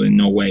absolutely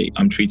no way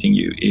I'm treating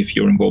you if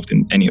you're involved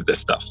in any of this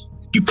stuff.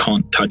 You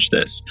can't touch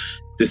this.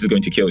 This is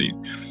going to kill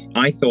you.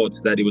 I thought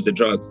that it was the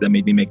drugs that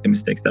made me make the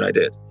mistakes that I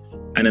did.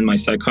 And then my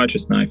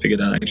psychiatrist and I figured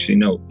out, actually,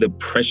 no, the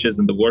pressures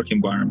in the work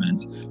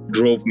environment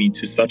drove me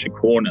to such a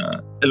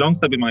corner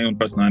alongside with my own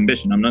personal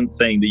ambition. I'm not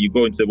saying that you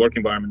go into the work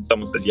environment and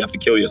someone says you have to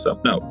kill yourself.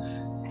 No,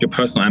 your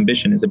personal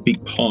ambition is a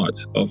big part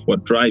of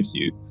what drives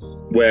you,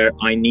 where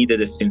I needed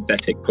a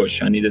synthetic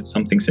push. I needed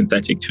something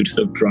synthetic to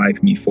sort of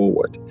drive me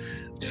forward.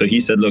 So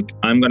he said, look,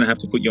 I'm going to have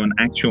to put you on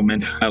actual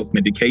mental health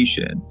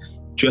medication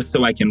just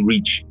so I can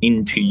reach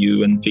into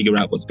you and figure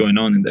out what's going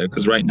on in there.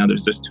 Because right now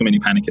there's just too many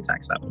panic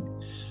attacks happening.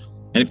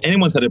 And if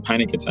anyone's had a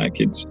panic attack,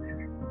 it's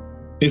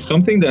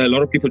something that a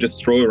lot of people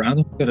just throw around.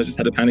 Oh my God, I just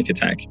had a panic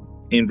attack.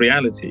 In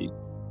reality,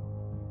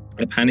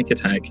 a panic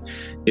attack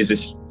is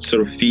this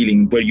sort of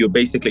feeling where you're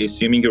basically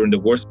assuming you're in the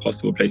worst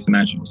possible place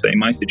imaginable. So in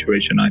my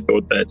situation, I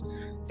thought that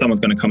someone's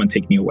going to come and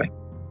take me away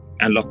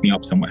and lock me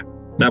up somewhere.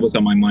 That was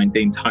on my mind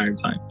the entire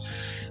time.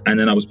 And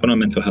then I was put on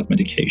mental health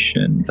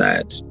medication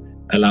that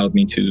allowed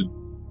me to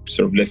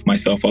sort of lift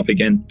myself up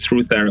again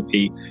through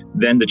therapy.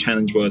 Then the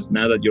challenge was,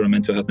 now that you're on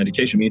mental health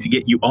medication, we need to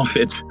get you off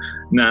it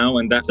now.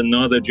 And that's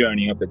another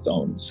journey of its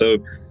own. So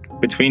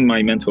between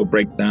my mental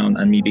breakdown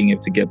and me being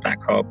able to get back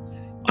up,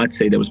 I'd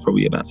say there was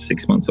probably about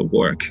 6 months of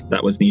work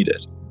that was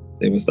needed.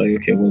 It was like,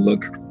 okay, well,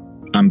 look,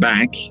 I'm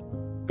back.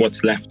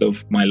 What's left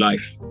of my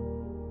life?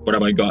 What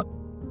have I got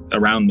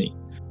around me?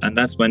 And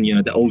that's when,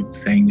 the old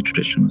saying, the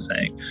traditional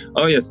saying,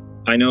 oh yes,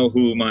 I know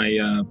who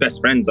my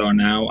best friends are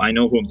now. I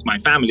know who's my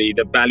family,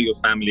 the value of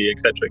family,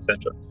 etc.,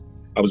 etc.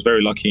 I was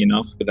very lucky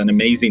enough with an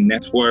amazing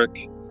network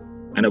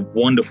and a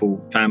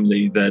wonderful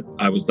family that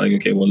I was like,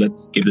 okay, well,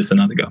 let's give this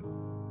another go.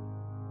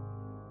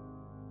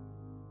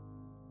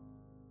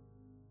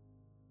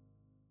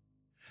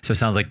 So it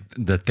sounds like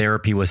the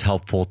therapy was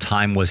helpful,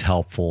 time was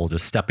helpful,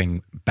 just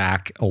stepping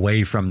back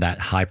away from that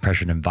high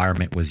pressured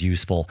environment was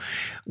useful.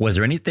 Was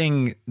there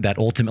anything that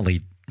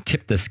ultimately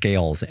tipped the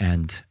scales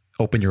and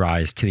opened your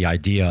eyes to the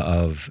idea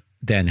of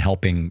then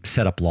helping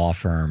set up law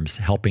firms,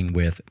 helping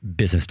with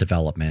business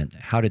development?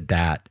 How did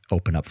that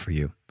open up for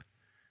you?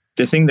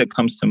 The thing that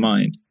comes to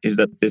mind is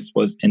that this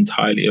was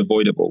entirely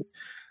avoidable.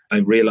 I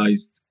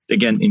realized,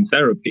 again, in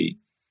therapy,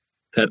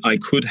 that I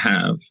could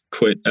have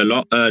quit a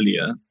lot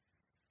earlier,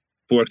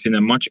 worked in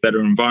a much better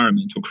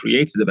environment or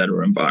created a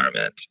better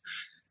environment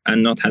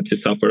and not had to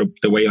suffer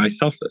the way I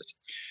suffered.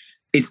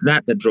 It's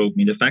that drove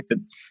me. The fact that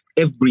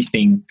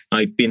everything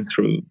I've been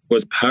through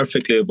was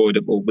perfectly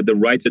avoidable with the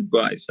right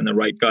advice and the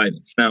right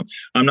guidance. Now,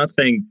 I'm not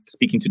saying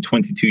speaking to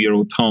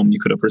 22-year-old Tom, you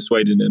could have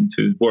persuaded him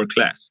to work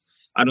less.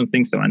 I don't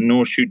think so, and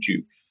nor should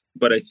you.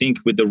 But I think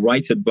with the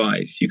right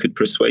advice, you could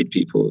persuade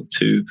people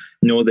to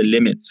know the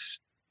limits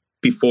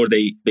before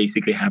they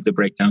basically have the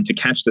breakdown, to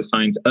catch the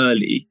signs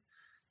early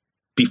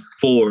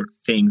before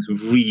things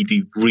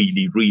really,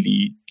 really,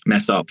 really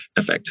mess up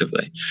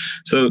effectively.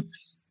 So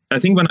I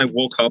think when I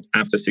woke up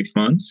after 6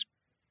 months,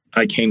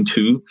 I came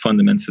to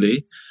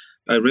fundamentally,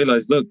 I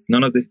realized, look,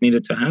 none of this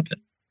needed to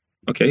happen.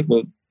 Okay,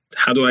 well,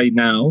 how do I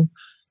now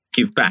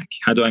give back?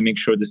 How do I make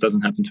sure this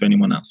doesn't happen to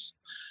anyone else?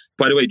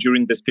 By the way,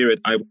 during this period,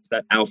 I was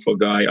that alpha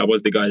guy. I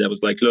was the guy that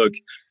was like, look,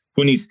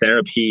 who needs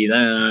therapy?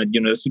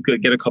 Let's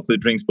get a couple of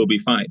drinks, we'll be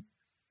fine.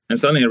 And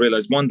suddenly I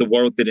realized, one, the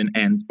world didn't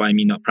end by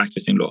me not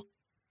practicing law.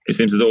 It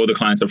seems as though all the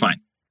clients are fine.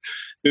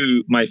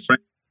 Two, my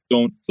friends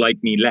don't like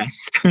me less,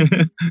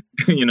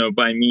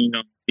 by me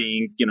not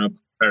being,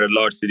 at a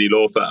large city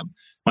law firm.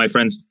 My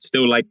friends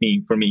still like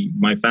me for me.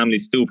 My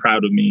family's still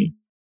proud of me.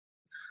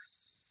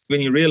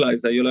 When you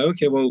realize that, you're like,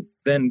 okay, well,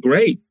 then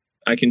great.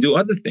 I can do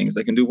other things.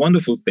 I can do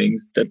wonderful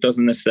things that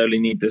doesn't necessarily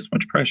need this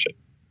much pressure.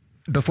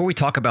 Before we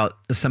talk about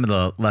some of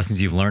the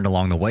lessons you've learned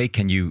along the way,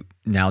 can you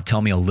now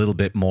tell me a little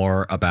bit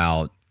more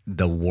about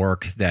the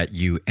work that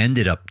you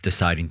ended up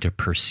deciding to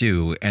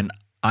pursue? And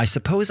I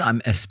suppose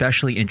I'm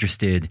especially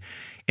interested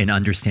in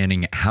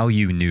understanding how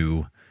you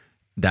knew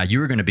that you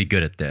were going to be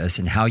good at this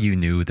and how you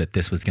knew that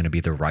this was going to be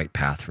the right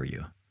path for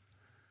you.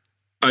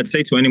 I'd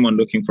say to anyone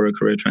looking for a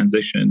career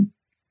transition,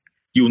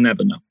 you'll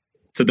never know.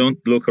 So don't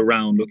look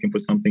around looking for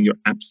something you're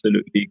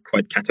absolutely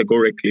quite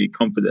categorically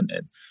confident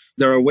in.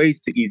 There are ways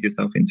to ease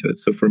yourself into it.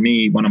 So for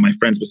me, one of my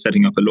friends was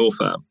setting up a law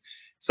firm.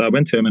 So I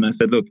went to him and I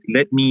said, look,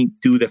 let me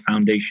do the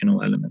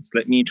foundational elements.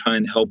 Let me try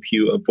and help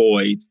you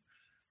avoid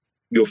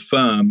your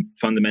firm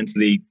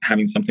fundamentally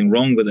having something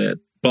wrong with it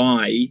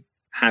by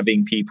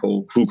having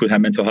people who could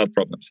have mental health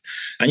problems.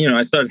 And,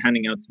 I started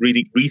handing out,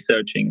 really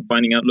researching,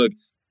 finding out, look,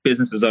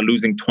 businesses are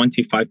losing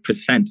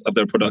 25% of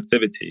their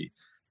productivity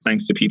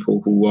thanks to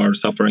people who are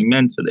suffering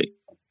mentally.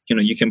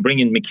 You can bring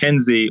in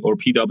McKinsey or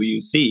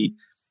PwC,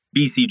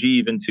 BCG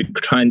even, to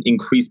try and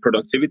increase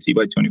productivity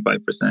by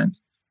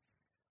 25%.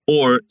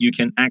 Or you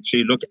can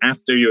actually look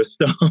after your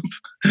staff,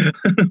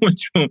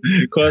 which will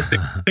cost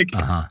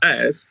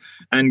less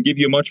and give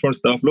you much more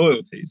staff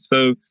loyalty.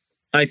 So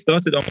I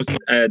started almost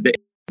the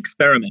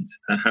experiment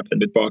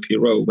happened with Berkeley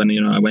Rowe when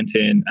I went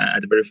in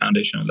at the very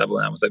foundational level,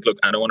 and I was like, look,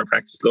 I don't want to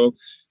practice law.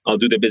 I'll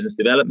do the business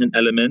development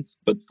elements,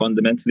 but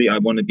fundamentally I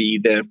want to be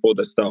there for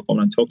the staff. I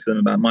want to talk to them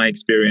about my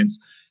experience.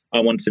 I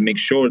want to make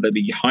sure that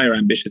we hire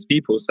ambitious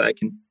people so I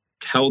can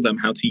tell them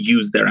how to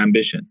use their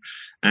ambition.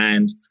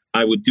 And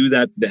I would do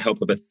that with the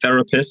help of a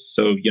therapist.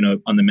 So,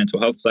 on the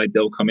mental health side,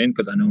 they'll come in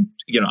because I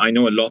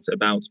know a lot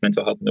about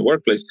mental health in the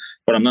workplace,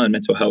 but I'm not a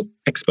mental health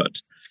expert.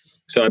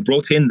 So I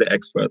brought in the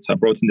experts. I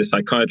brought in the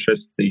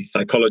psychiatrists, the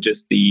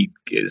psychologists, the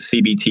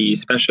CBT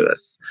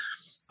specialists.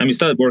 And we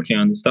started working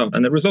on the stuff.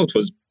 And the result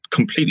was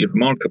completely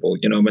remarkable.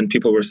 When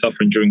people were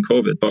suffering during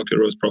COVID, Berkeley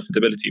Rowe's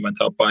profitability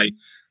went up by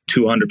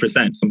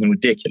 200%, something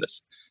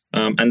ridiculous.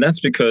 And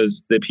that's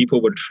because the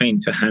people were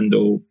trained to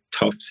handle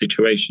tough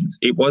situations.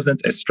 It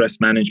wasn't a stress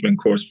management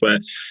course where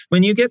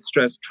when you get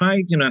stressed,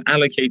 try,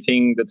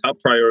 allocating the top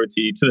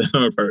priority to the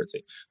lower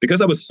priority.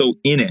 Because I was so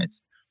in it,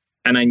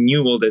 and I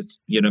knew all the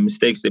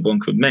mistakes that one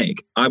could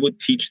make, I would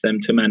teach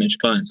them to manage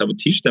clients. I would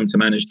teach them to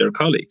manage their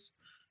colleagues.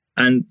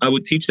 And I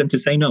would teach them to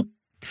say no.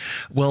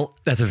 Well,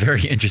 that's a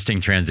very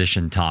interesting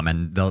transition, Tom.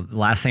 And the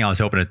last thing I was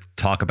hoping to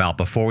talk about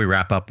before we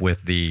wrap up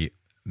with the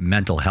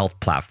mental health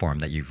platform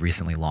that you've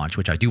recently launched,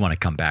 which I do want to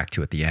come back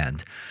to at the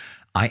end.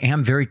 I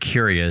am very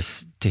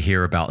curious to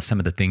hear about some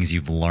of the things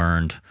you've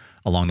learned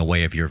along the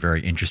way of your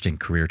very interesting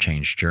career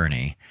change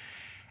journey.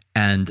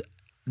 And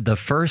the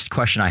first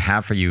question I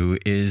have for you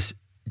is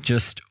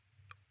just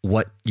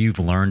what you've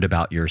learned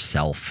about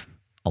yourself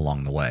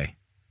along the way.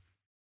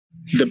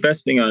 The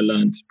best thing I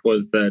learned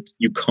was that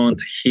you can't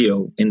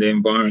heal in the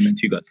environment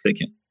you got sick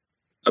in.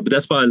 But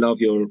that's why I love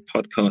your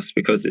podcast,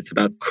 because it's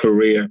about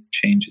career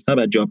change. It's not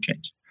about job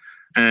change.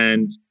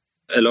 And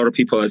a lot of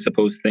people, I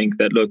suppose, think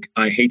that, look,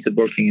 I hated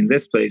working in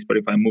this place, but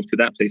if I move to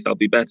that place, I'll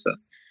be better.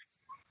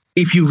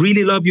 If you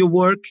really love your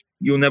work,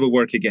 you'll never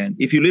work again.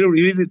 If you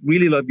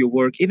really love your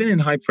work, even in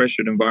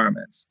high-pressured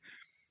environments,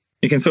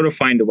 you can sort of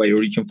find a way,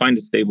 or you can find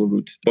a stable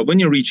route. But when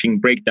you're reaching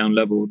breakdown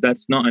level,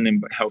 that's not a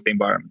healthy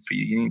environment for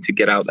you. You need to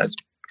get out as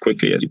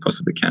quickly as you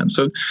possibly can.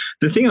 So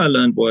the thing I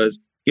learned was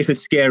it's a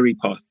scary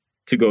path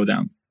to go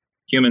down.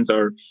 Humans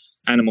are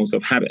animals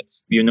of habit.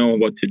 You know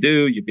what to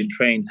do. You've been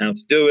trained how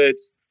to do it.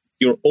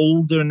 You're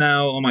older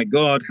now. Oh my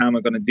God, how am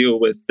I going to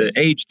deal with the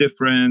age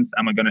difference?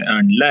 Am I going to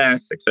earn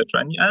less, etc.?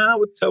 And I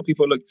would tell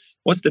people, look,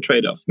 what's the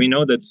trade-off? We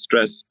know that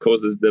stress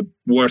causes the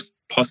worst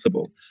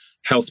possible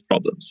health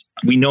problems.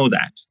 We know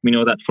that. We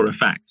know that for a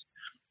fact.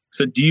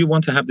 So do you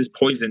want to have this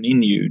poison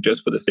in you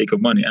just for the sake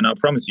of money? And I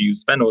promise you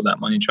spend all that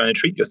money trying to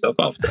treat yourself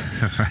after.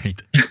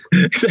 Right.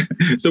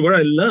 So what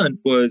I learned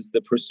was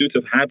the pursuit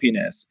of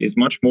happiness is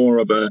much more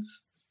of a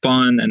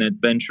fun and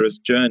adventurous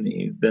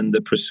journey than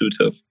the pursuit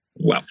of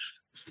wealth.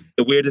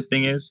 The weirdest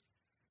thing is,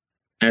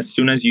 as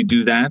soon as you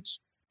do that,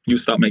 you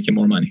start making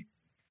more money.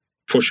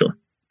 For sure.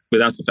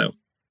 Without a fail.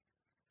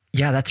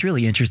 Yeah, that's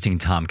really interesting,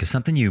 Tom, because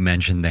something you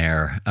mentioned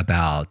there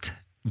about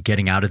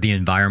getting out of the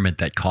environment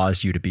that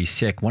caused you to be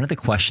sick. One of the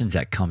questions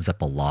that comes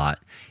up a lot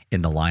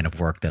in the line of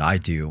work that I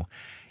do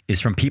is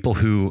from people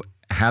who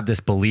have this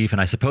belief, and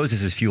I suppose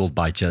this is fueled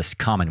by just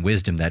common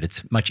wisdom, that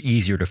it's much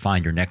easier to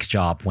find your next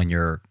job when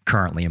you're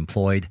currently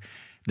employed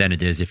than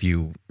it is if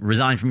you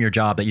resign from your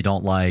job that you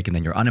don't like and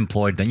then you're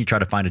unemployed, then you try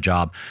to find a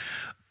job.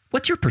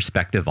 What's your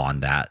perspective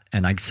on that?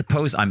 And I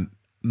suppose I'm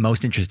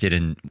most interested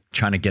in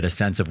trying to get a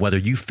sense of whether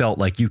you felt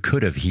like you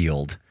could have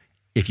healed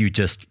if you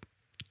just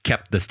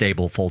kept the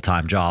stable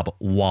full-time job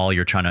while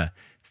you're trying to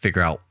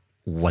figure out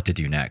what to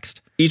do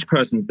next? Each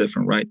person's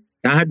different, right?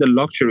 I had the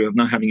luxury of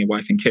not having a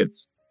wife and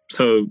kids.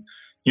 So,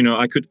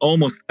 I could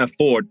almost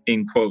afford,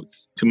 in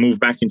quotes, to move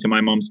back into my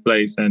mom's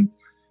place and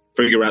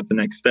figure out the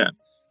next step.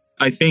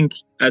 I think,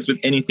 as with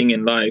anything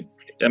in life,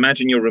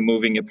 imagine you're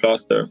removing a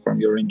plaster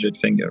from your injured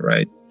finger,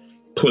 right?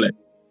 Pull it.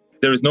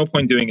 There is no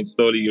point doing it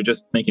slowly. You're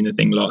just making the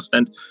thing lost.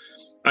 And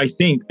I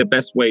think the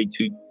best way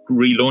to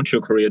relaunch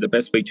your career, the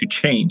best way to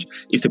change,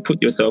 is to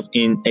put yourself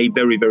in a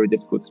very, very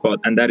difficult spot.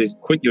 And that is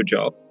quit your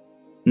job.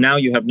 Now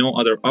you have no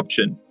other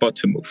option but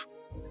to move.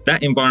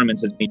 That environment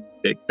has made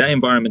you sick. That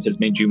environment has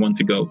made you want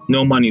to go.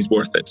 No money's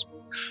worth it.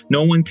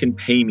 No one can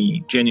pay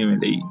me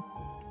genuinely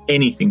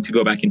anything to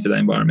go back into that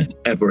environment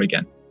ever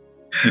again.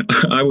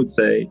 I would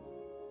say,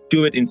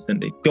 do it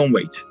instantly. Don't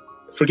wait.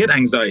 Forget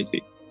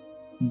anxiety.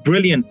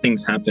 Brilliant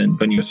things happen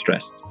when you're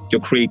stressed.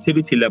 Your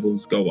creativity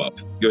levels go up.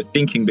 Your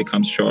thinking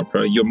becomes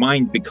sharper. Your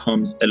mind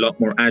becomes a lot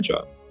more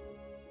agile.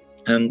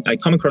 And I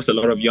come across a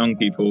lot of young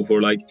people who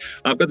are like,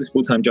 I've got this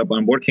full-time job.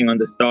 I'm working on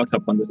the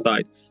startup on the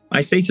side.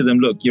 I say to them,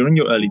 look, you're in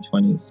your early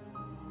 20s.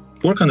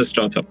 Work on the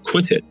startup.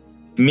 Quit it.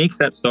 Make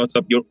that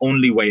startup your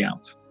only way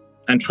out.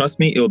 And trust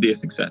me, it'll be a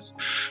success.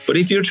 But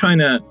if you're trying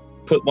to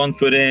put one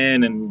foot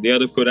in and the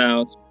other foot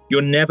out,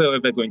 you're never,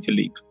 ever going to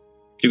leap.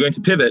 You're going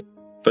to pivot,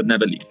 but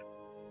never leap.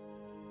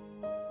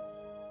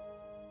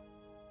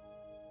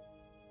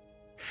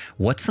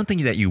 What's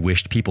something that you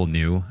wished people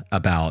knew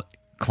about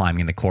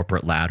climbing the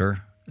corporate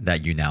ladder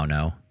that you now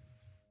know?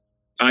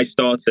 I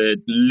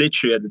started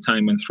literally at the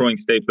time when throwing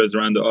staplers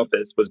around the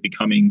office was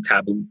becoming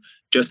taboo,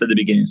 just at the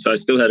beginning. So I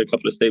still had a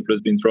couple of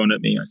staplers being thrown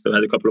at me. I still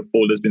had a couple of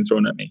folders being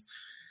thrown at me.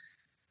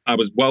 I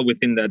was well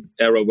within that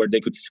era where they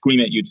could scream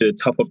at you to the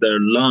top of their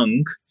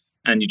lung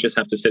and you just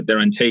have to sit there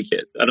and take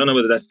it. I don't know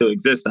whether that still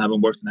exists. I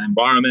haven't worked in that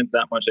environment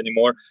that much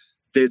anymore.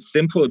 The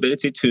simple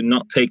ability to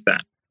not take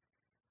that.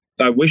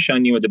 I wish I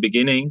knew at the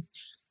beginning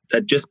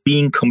that just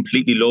being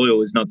completely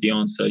loyal is not the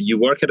answer. You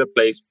work at a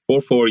place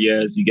for 4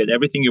 years, you get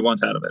everything you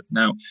want out of it.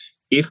 Now,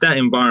 if that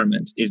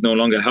environment is no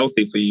longer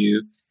healthy for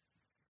you,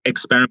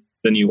 experiment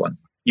with a new one.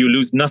 You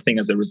lose nothing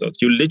as a result.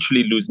 You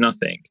literally lose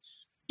nothing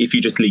if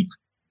you just leave.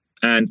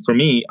 And for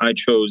me, I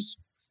chose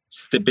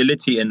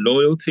stability and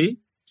loyalty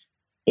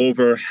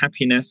over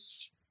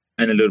happiness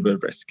and a little bit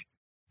of risk.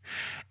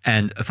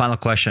 And a final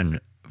question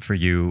for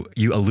you.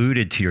 You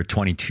alluded to your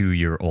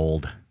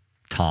 22-year-old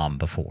Tom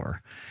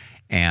before.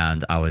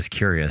 And I was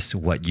curious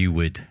what you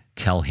would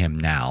tell him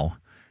now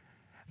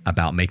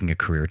about making a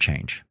career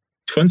change.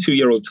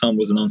 22-year-old Tom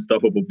was an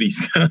unstoppable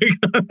beast.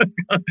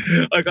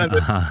 I kind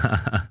of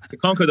to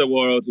conquer the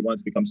world. You want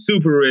to become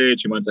super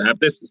rich. You want to have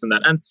this, and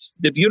that. And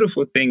the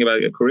beautiful thing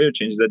about a career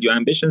change is that your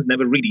ambitions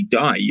never really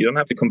die. You don't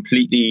have to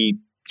completely,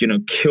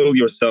 kill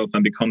yourself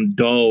and become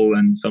dull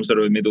and some sort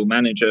of a middle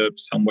manager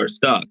somewhere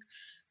stuck.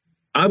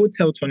 I would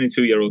tell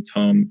 22-year-old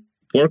Tom,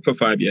 work for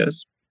 5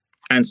 years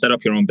and set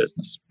up your own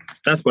business.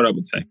 That's what I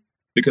would say.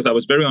 Because I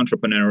was very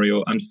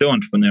entrepreneurial. I'm still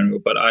entrepreneurial,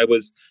 but I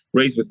was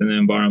raised within an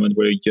environment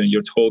where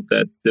you're told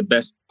that the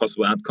best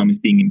possible outcome is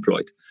being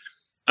employed.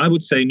 I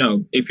would say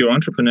no. If you're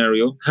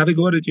entrepreneurial, have a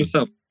go at it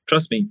yourself.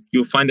 Trust me,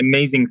 you'll find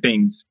amazing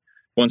things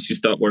once you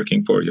start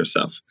working for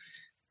yourself.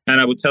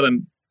 And I would tell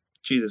him,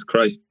 Jesus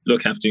Christ,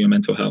 look after your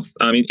mental health.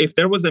 I mean, if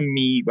there was a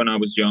me when I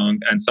was young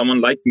and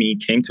someone like me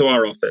came to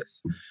our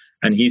office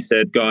and he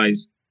said,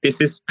 guys, this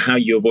is how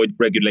you avoid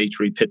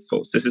regulatory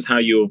pitfalls. This is how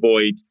you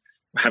avoid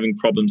having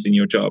problems in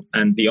your job.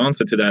 And the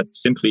answer to that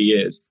simply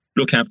is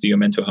look after your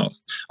mental health.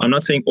 I'm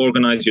not saying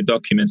organize your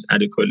documents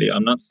adequately.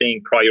 I'm not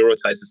saying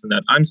prioritize this and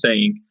that. I'm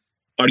saying,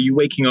 are you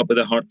waking up with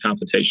a heart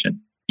palpitation?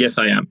 Yes,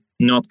 I am.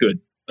 Not good.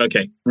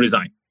 Okay,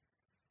 resign.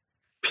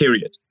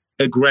 Period.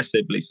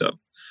 Aggressively so.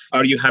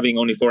 Are you having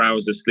only 4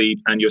 hours of sleep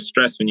and you're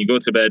stressed when you go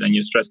to bed and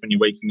you're stressed when you're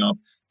waking up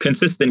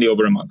consistently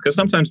over a month? Because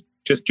sometimes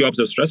just jobs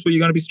are stressful.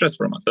 You're going to be stressed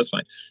for a month. That's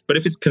fine. But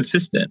if it's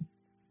consistent,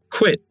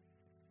 quit.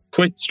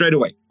 Quit straight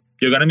away.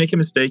 You're going to make a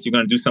mistake. You're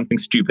going to do something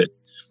stupid.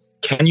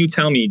 Can you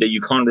tell me that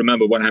you can't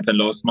remember what happened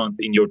last month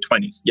in your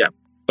 20s? Yeah.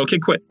 Okay,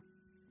 quit.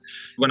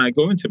 When I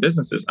go into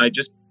businesses, I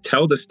just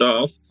tell the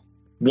staff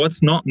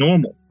what's not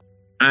normal.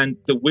 And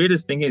the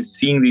weirdest thing is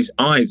seeing these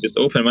eyes just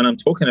open when I'm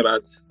talking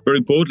about very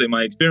broadly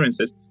my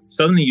experiences.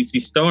 Suddenly you see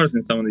stars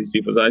in some of these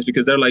people's eyes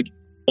because they're like,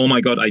 oh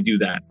my God, I do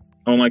that.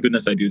 Oh my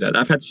goodness, I do that.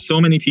 I've had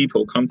so many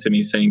people come to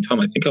me saying,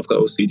 Tom, I think I've got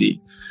OCD.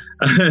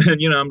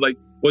 And, I'm like,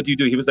 what do you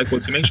do? He was like, well,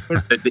 to make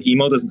sure that the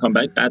email doesn't come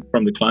back bad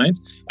from the client,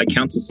 I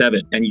count to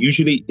 7. And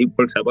usually it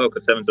works out well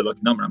because 7's a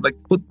lucky number. I'm like,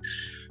 what?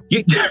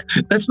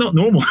 That's not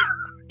normal.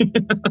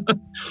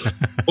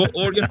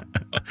 or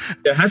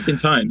there has been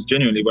times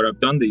genuinely where I've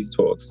done these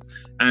talks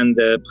and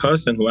the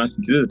person who asked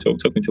me to do the talk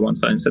took me to one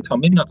side and said,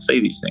 Tom, maybe not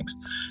say these things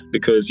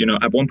because,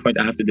 at one point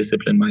I have to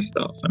discipline my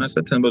staff. And I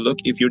said to him, well, look,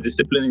 if you're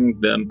disciplining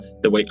them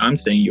the way I'm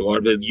saying you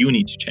are, well, you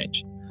need to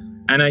change.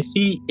 And I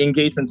see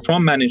engagement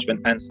from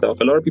management and staff.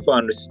 A lot of people are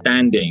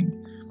understanding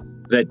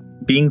that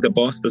being the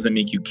boss doesn't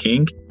make you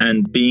king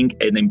and being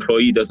an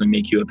employee doesn't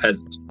make you a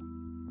peasant.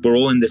 We're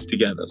all in this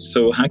together.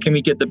 So how can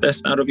we get the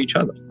best out of each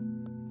other?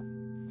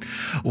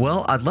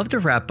 Well, I'd love to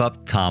wrap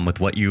up, Tom, with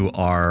what you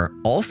are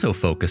also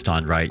focused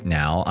on right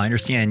now. I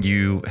understand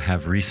you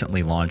have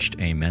recently launched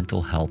a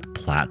mental health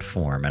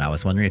platform, and I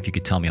was wondering if you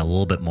could tell me a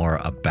little bit more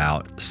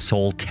about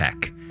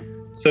SoulTech.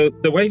 So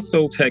the way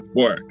SoulTech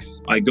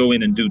works, I go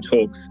in and do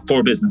talks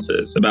for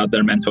businesses about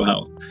their mental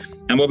health.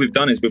 And what we've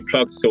done is we've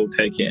plugged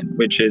SoulTech in,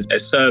 which is a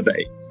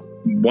survey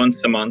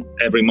once a month,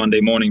 every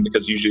Monday morning,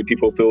 because usually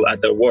people feel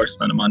at their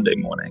worst on a Monday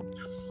morning.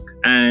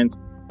 And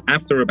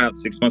after about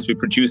 6 months, we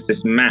produce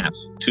this map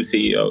to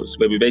CEOs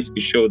where we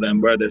basically show them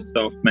where their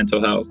staff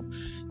mental health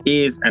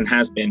is and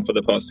has been for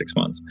the past 6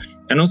 months,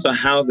 and also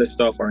how the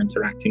staff are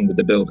interacting with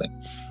the building.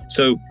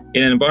 So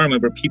in an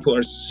environment where people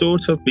are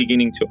sort of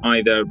beginning to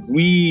either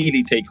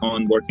really take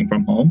on working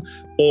from home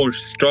or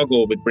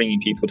struggle with bringing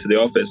people to the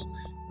office,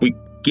 we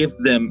give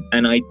them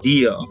an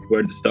idea of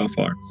where the staff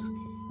are.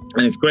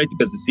 And it's great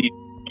because they see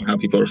how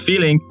people are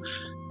feeling,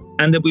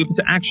 and they'll be able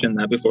to action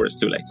that before it's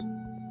too late.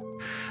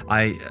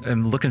 I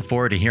am looking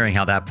forward to hearing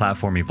how that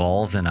platform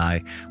evolves, and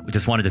I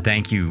just wanted to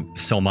thank you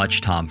so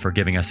much, Tom, for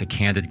giving us a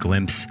candid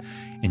glimpse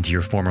into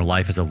your former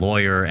life as a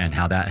lawyer and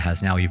how that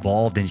has now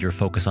evolved into your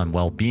focus on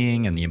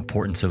well-being and the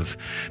importance of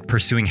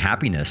pursuing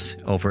happiness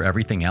over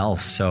everything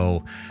else.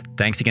 So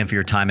thanks again for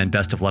your time, and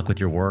best of luck with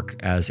your work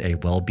as a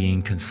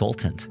well-being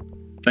consultant.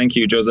 Thank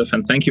you, Joseph,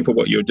 and thank you for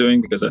what you're doing,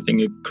 because I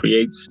think it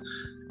creates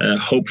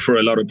hope for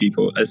a lot of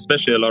people,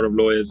 especially a lot of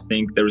lawyers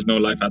think there is no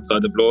life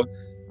outside of law.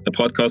 A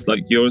podcast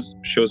like yours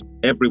shows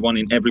everyone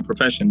in every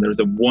profession there is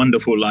a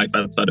wonderful life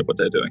outside of what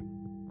they're doing.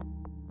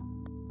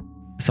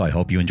 So I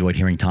hope you enjoyed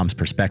hearing Tom's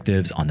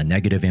perspectives on the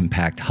negative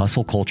impact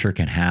hustle culture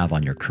can have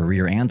on your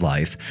career and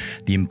life,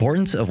 the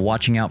importance of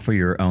watching out for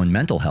your own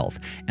mental health,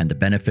 and the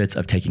benefits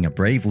of taking a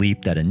brave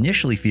leap that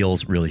initially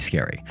feels really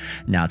scary.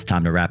 Now it's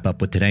time to wrap up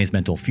with today's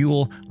Mental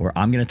Fuel, where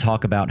I'm going to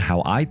talk about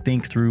how I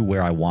think through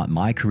where I want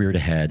my career to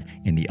head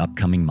in the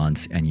upcoming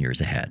months and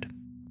years ahead.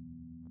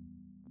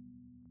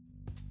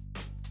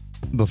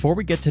 Before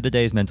we get to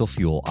today's Mental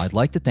Fuel, I'd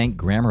like to thank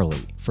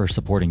Grammarly for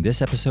supporting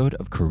this episode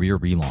of Career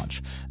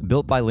Relaunch.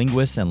 Built by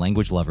linguists and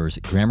language lovers,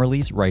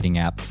 Grammarly's writing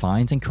app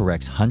finds and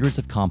corrects hundreds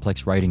of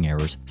complex writing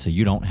errors so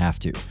you don't have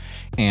to.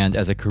 And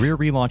as a Career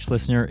Relaunch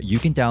listener, you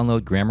can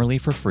download Grammarly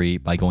for free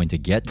by going to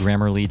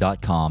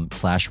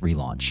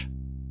getgrammarly.com/relaunch.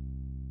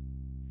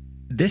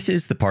 This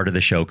is the part of the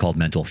show called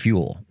Mental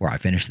Fuel, where I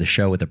finish the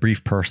show with a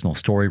brief personal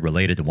story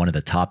related to one of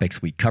the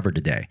topics we covered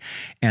today,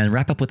 and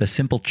wrap up with a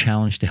simple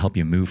challenge to help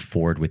you move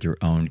forward with your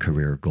own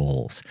career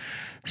goals.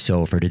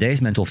 So for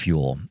today's Mental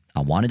Fuel, I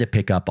wanted to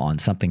pick up on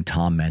something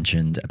Tom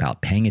mentioned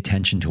about paying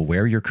attention to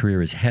where your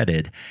career is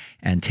headed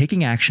and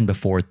taking action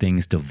before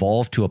things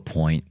devolve to a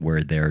point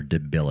where they're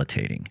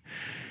debilitating.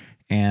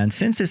 And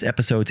since this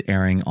episode's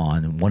airing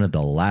on one of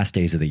the last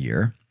days of the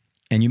year,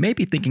 and you may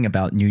be thinking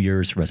about New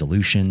Year's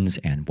resolutions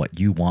and what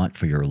you want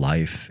for your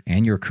life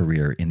and your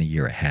career in the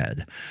year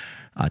ahead,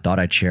 I thought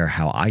I'd share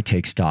how I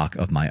take stock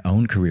of my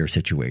own career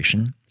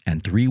situation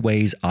and 3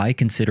 ways I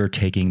consider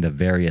taking the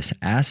various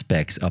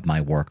aspects of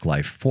my work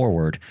life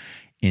forward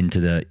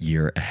into the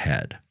year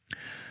ahead.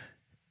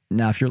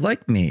 Now, if you're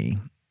like me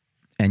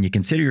and you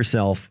consider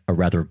yourself a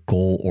rather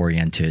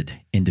goal-oriented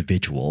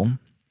individual,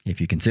 if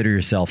you consider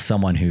yourself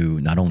someone who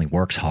not only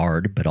works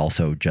hard, but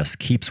also just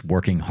keeps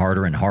working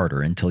harder and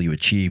harder until you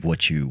achieve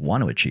what you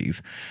want to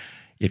achieve,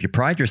 if you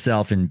pride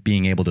yourself in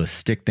being able to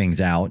stick things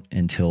out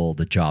until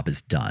the job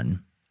is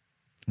done,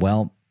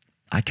 well,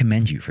 I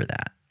commend you for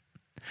that.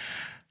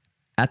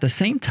 At the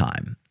same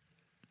time,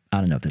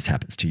 I don't know if this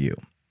happens to you,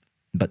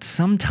 but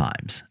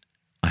sometimes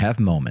I have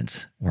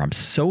moments where I'm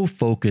so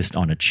focused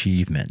on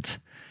achievement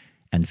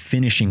and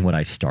finishing what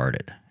I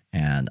started,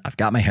 and I've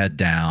got my head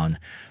down,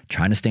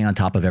 trying to stay on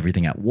top of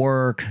everything at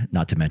work,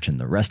 not to mention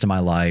the rest of my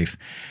life.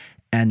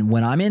 And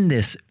when I'm in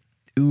this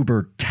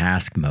uber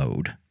task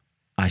mode,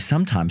 I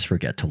sometimes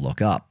forget to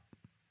look up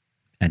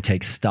and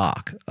take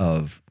stock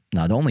of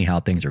not only how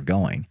things are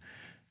going,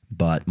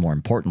 but more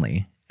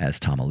importantly, as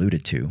Tom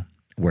alluded to,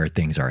 where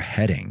things are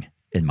heading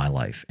in my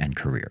life and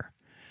career.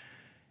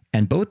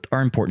 And both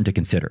are important to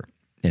consider.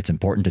 It's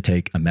important to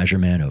take a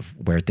measurement of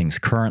where things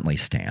currently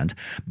stand,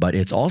 but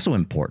it's also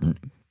important,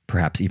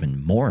 perhaps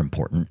even more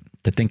important,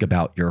 to think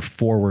about your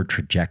forward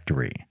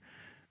trajectory,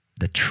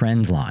 the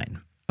trend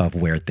line of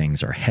where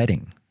things are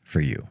heading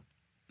for you.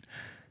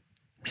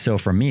 So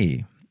for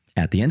me,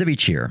 at the end of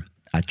each year,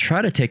 I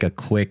try to take a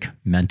quick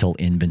mental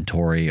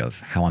inventory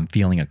of how I'm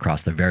feeling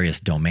across the various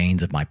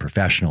domains of my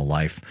professional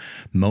life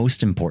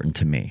most important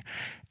to me.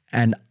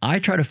 And I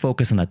try to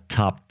focus on the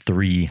top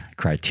 3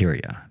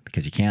 criteria,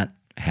 because you can't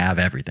have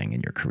everything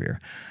in your career.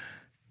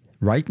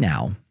 Right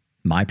now,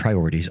 my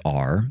priorities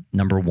are,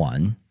 number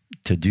 1,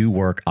 to do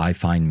work I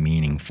find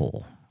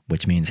meaningful,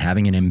 which means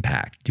having an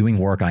impact, doing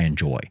work I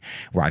enjoy,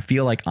 where I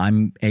feel like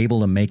I'm able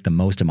to make the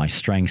most of my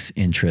strengths,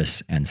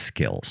 interests, and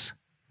skills.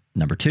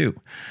 Number 2,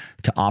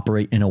 to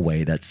operate in a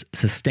way that's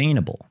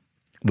sustainable,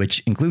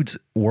 which includes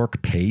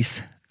work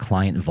pace,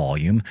 client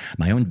volume,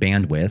 my own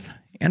bandwidth,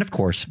 and of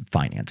course,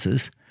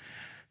 finances.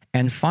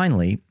 And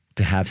finally,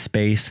 to have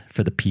space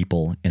for the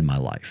people in my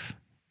life.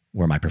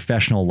 where my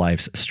professional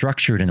life's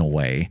structured in a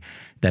way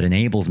that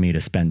enables me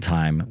to spend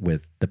time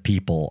with the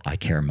people I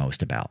care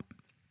most about.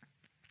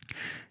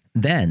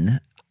 Then,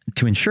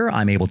 to ensure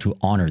I'm able to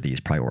honor these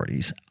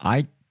priorities,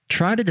 I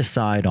try to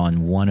decide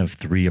on one of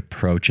three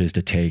approaches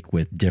to take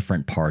with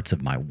different parts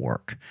of my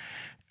work: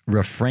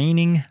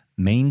 refraining,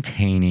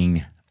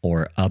 maintaining,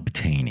 or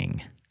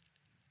obtaining.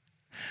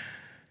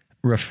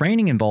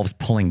 Refraining involves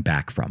pulling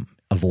back from,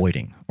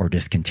 avoiding, or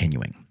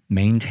discontinuing.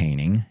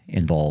 Maintaining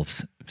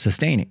involves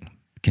sustaining,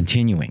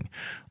 continuing,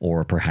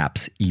 or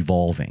perhaps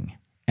evolving.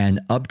 And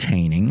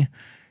obtaining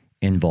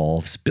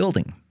involves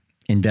building,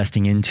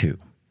 investing into,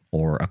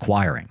 or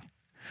acquiring.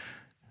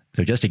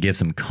 So just to give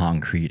some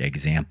concrete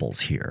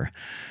examples here,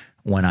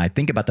 when I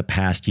think about the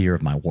past year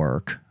of my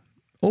work,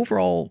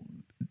 overall,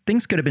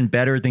 things could have been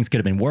better, things could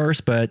have been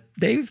worse, but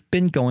they've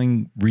been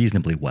going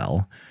reasonably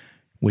well,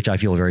 which I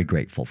feel very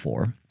grateful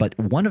for. But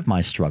one of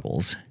my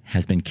struggles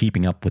has been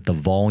keeping up with the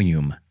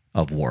volume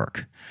of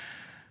work.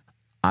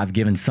 I've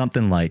given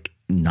something like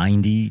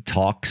 90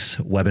 talks,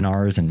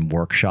 webinars, and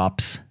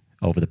workshops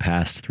over the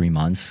past 3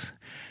 months,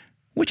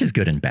 which is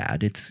good and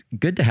bad. It's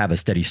good to have a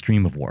steady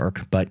stream of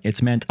work, but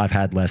it's meant I've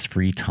had less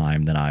free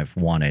time than I've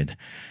wanted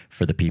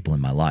for the people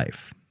in my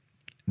life.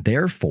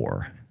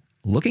 Therefore,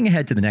 looking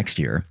ahead to the next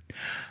year,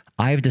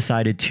 I've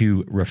decided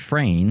to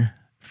refrain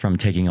from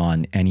taking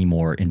on any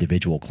more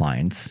individual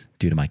clients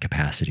due to my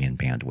capacity and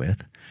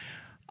bandwidth.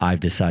 I've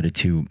decided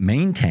to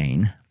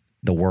maintain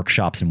the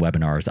workshops and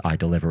webinars I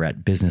deliver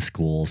at business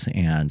schools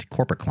and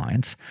corporate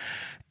clients.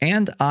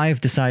 And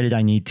I've decided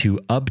I need to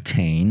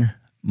obtain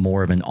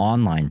more of an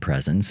online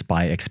presence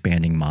by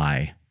expanding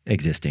my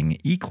existing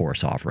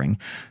e-course offering,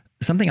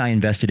 something I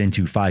invested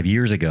into 5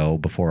 years ago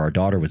before our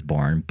daughter was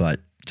born, but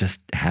just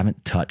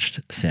haven't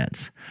touched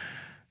since.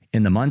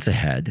 In the months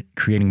ahead,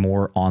 creating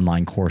more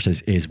online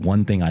courses is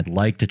one thing I'd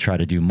like to try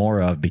to do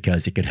more of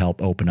because it could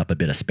help open up a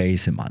bit of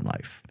space in my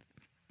life.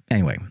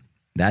 Anyway,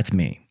 that's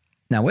me.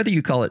 Now, whether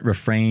you call it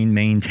refrain,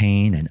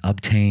 maintain, and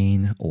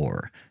obtain,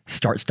 or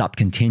start, stop,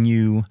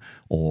 continue,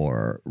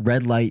 or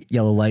red light,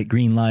 yellow light,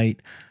 green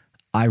light,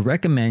 I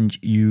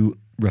recommend you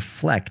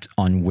reflect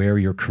on where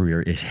your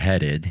career is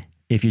headed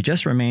if you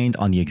just remained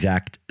on the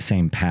exact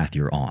same path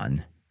you're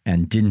on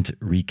and didn't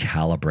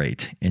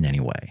recalibrate in any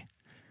way.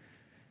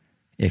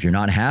 If you're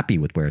not happy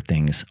with where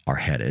things are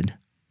headed,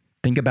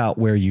 think about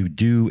where you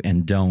do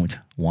and don't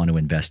want to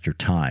invest your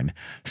time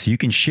so you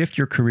can shift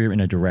your career in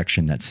a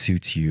direction that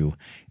suits you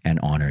and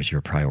honors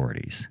your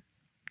priorities.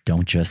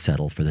 Don't just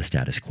settle for the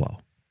status quo.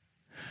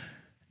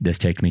 This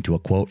takes me to a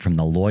quote from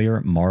the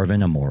lawyer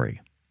Marvin Amori.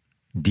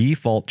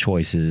 Default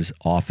choices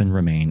often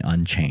remain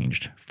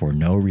unchanged for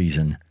no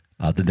reason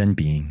other than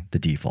being the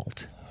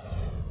default.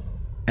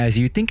 As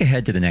you think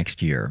ahead to the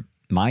next year,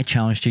 my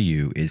challenge to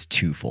you is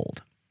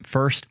twofold.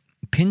 First,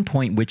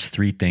 pinpoint which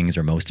three things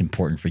are most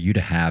important for you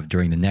to have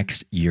during the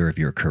next year of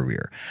your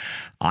career.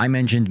 I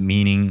mentioned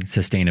meaning,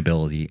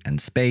 sustainability, and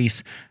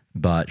space,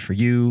 but for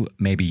you,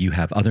 maybe you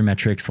have other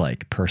metrics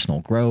like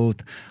personal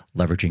growth,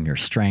 leveraging your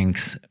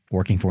strengths,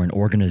 working for an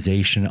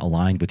organization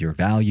aligned with your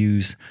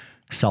values,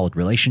 solid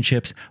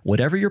relationships.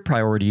 Whatever your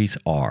priorities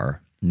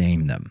are,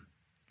 name them.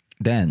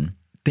 Then,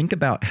 think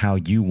about how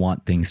you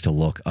want things to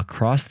look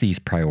across these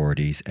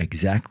priorities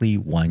exactly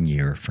 1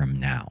 year from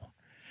now.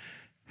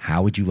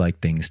 How would you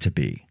like things to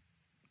be?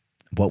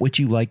 What would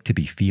you like to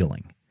be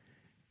feeling?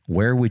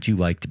 Where would you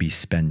like to be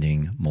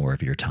spending more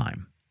of your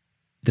time?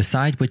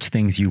 Decide which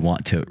things you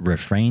want to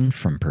refrain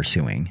from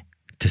pursuing,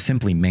 to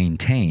simply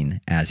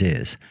maintain as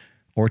is,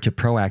 or to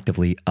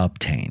proactively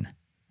obtain.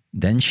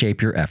 Then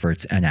shape your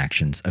efforts and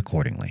actions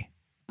accordingly.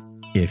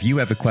 If you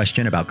have a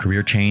question about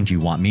career change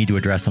you want me to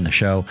address on the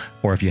show,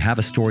 or if you have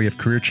a story of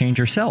career change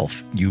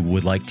yourself you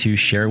would like to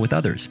share with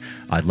others,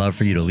 I'd love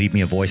for you to leave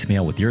me a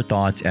voicemail with your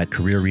thoughts at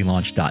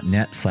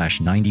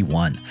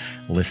careerrelaunch.net/91.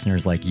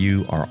 Listeners like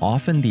you are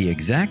often the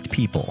exact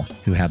people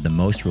who have the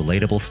most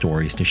relatable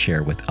stories to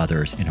share with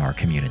others in our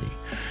community.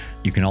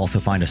 You can also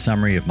find a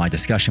summary of my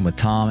discussion with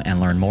Tom and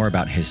learn more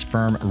about his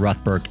firm,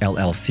 Ruthberg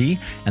LLC,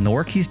 and the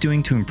work he's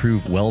doing to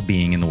improve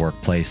well-being in the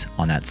workplace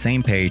on that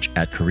same page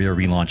at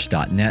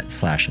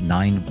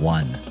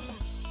careerrelaunch.net/91.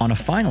 On a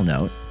final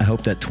note, I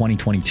hope that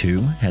 2022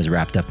 has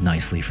wrapped up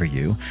nicely for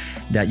you,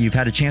 that you've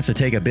had a chance to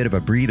take a bit of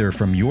a breather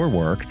from your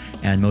work,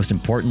 and most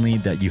importantly,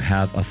 that you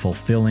have a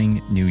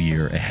fulfilling new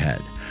year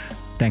ahead.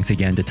 Thanks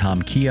again to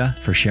Tom Kia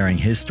for sharing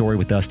his story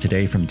with us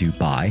today from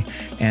Dubai.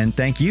 And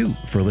thank you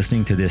for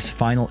listening to this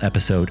final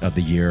episode of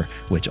the year,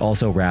 which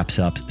also wraps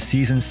up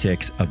season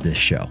 6 of this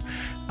show.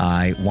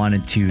 I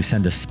wanted to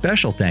send a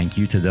special thank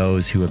you to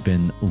those who have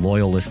been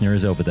loyal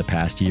listeners over the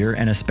past year,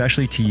 and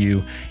especially to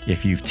you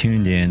if you've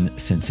tuned in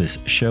since this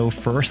show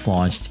first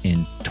launched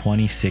in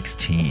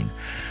 2016.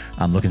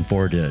 I'm looking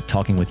forward to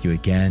talking with you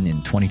again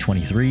in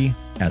 2023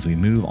 as we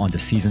move on to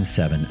season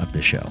 7 of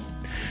the show.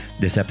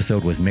 This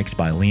episode was mixed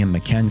by Liam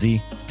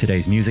McKenzie.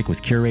 Today's music was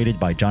curated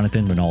by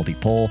Jonathan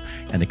Rinaldi-Pohl,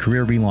 and the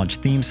Career Relaunch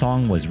theme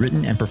song was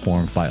written and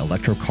performed by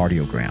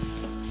Electrocardiogram.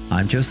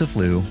 I'm Joseph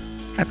Liu.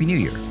 Happy New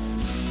Year.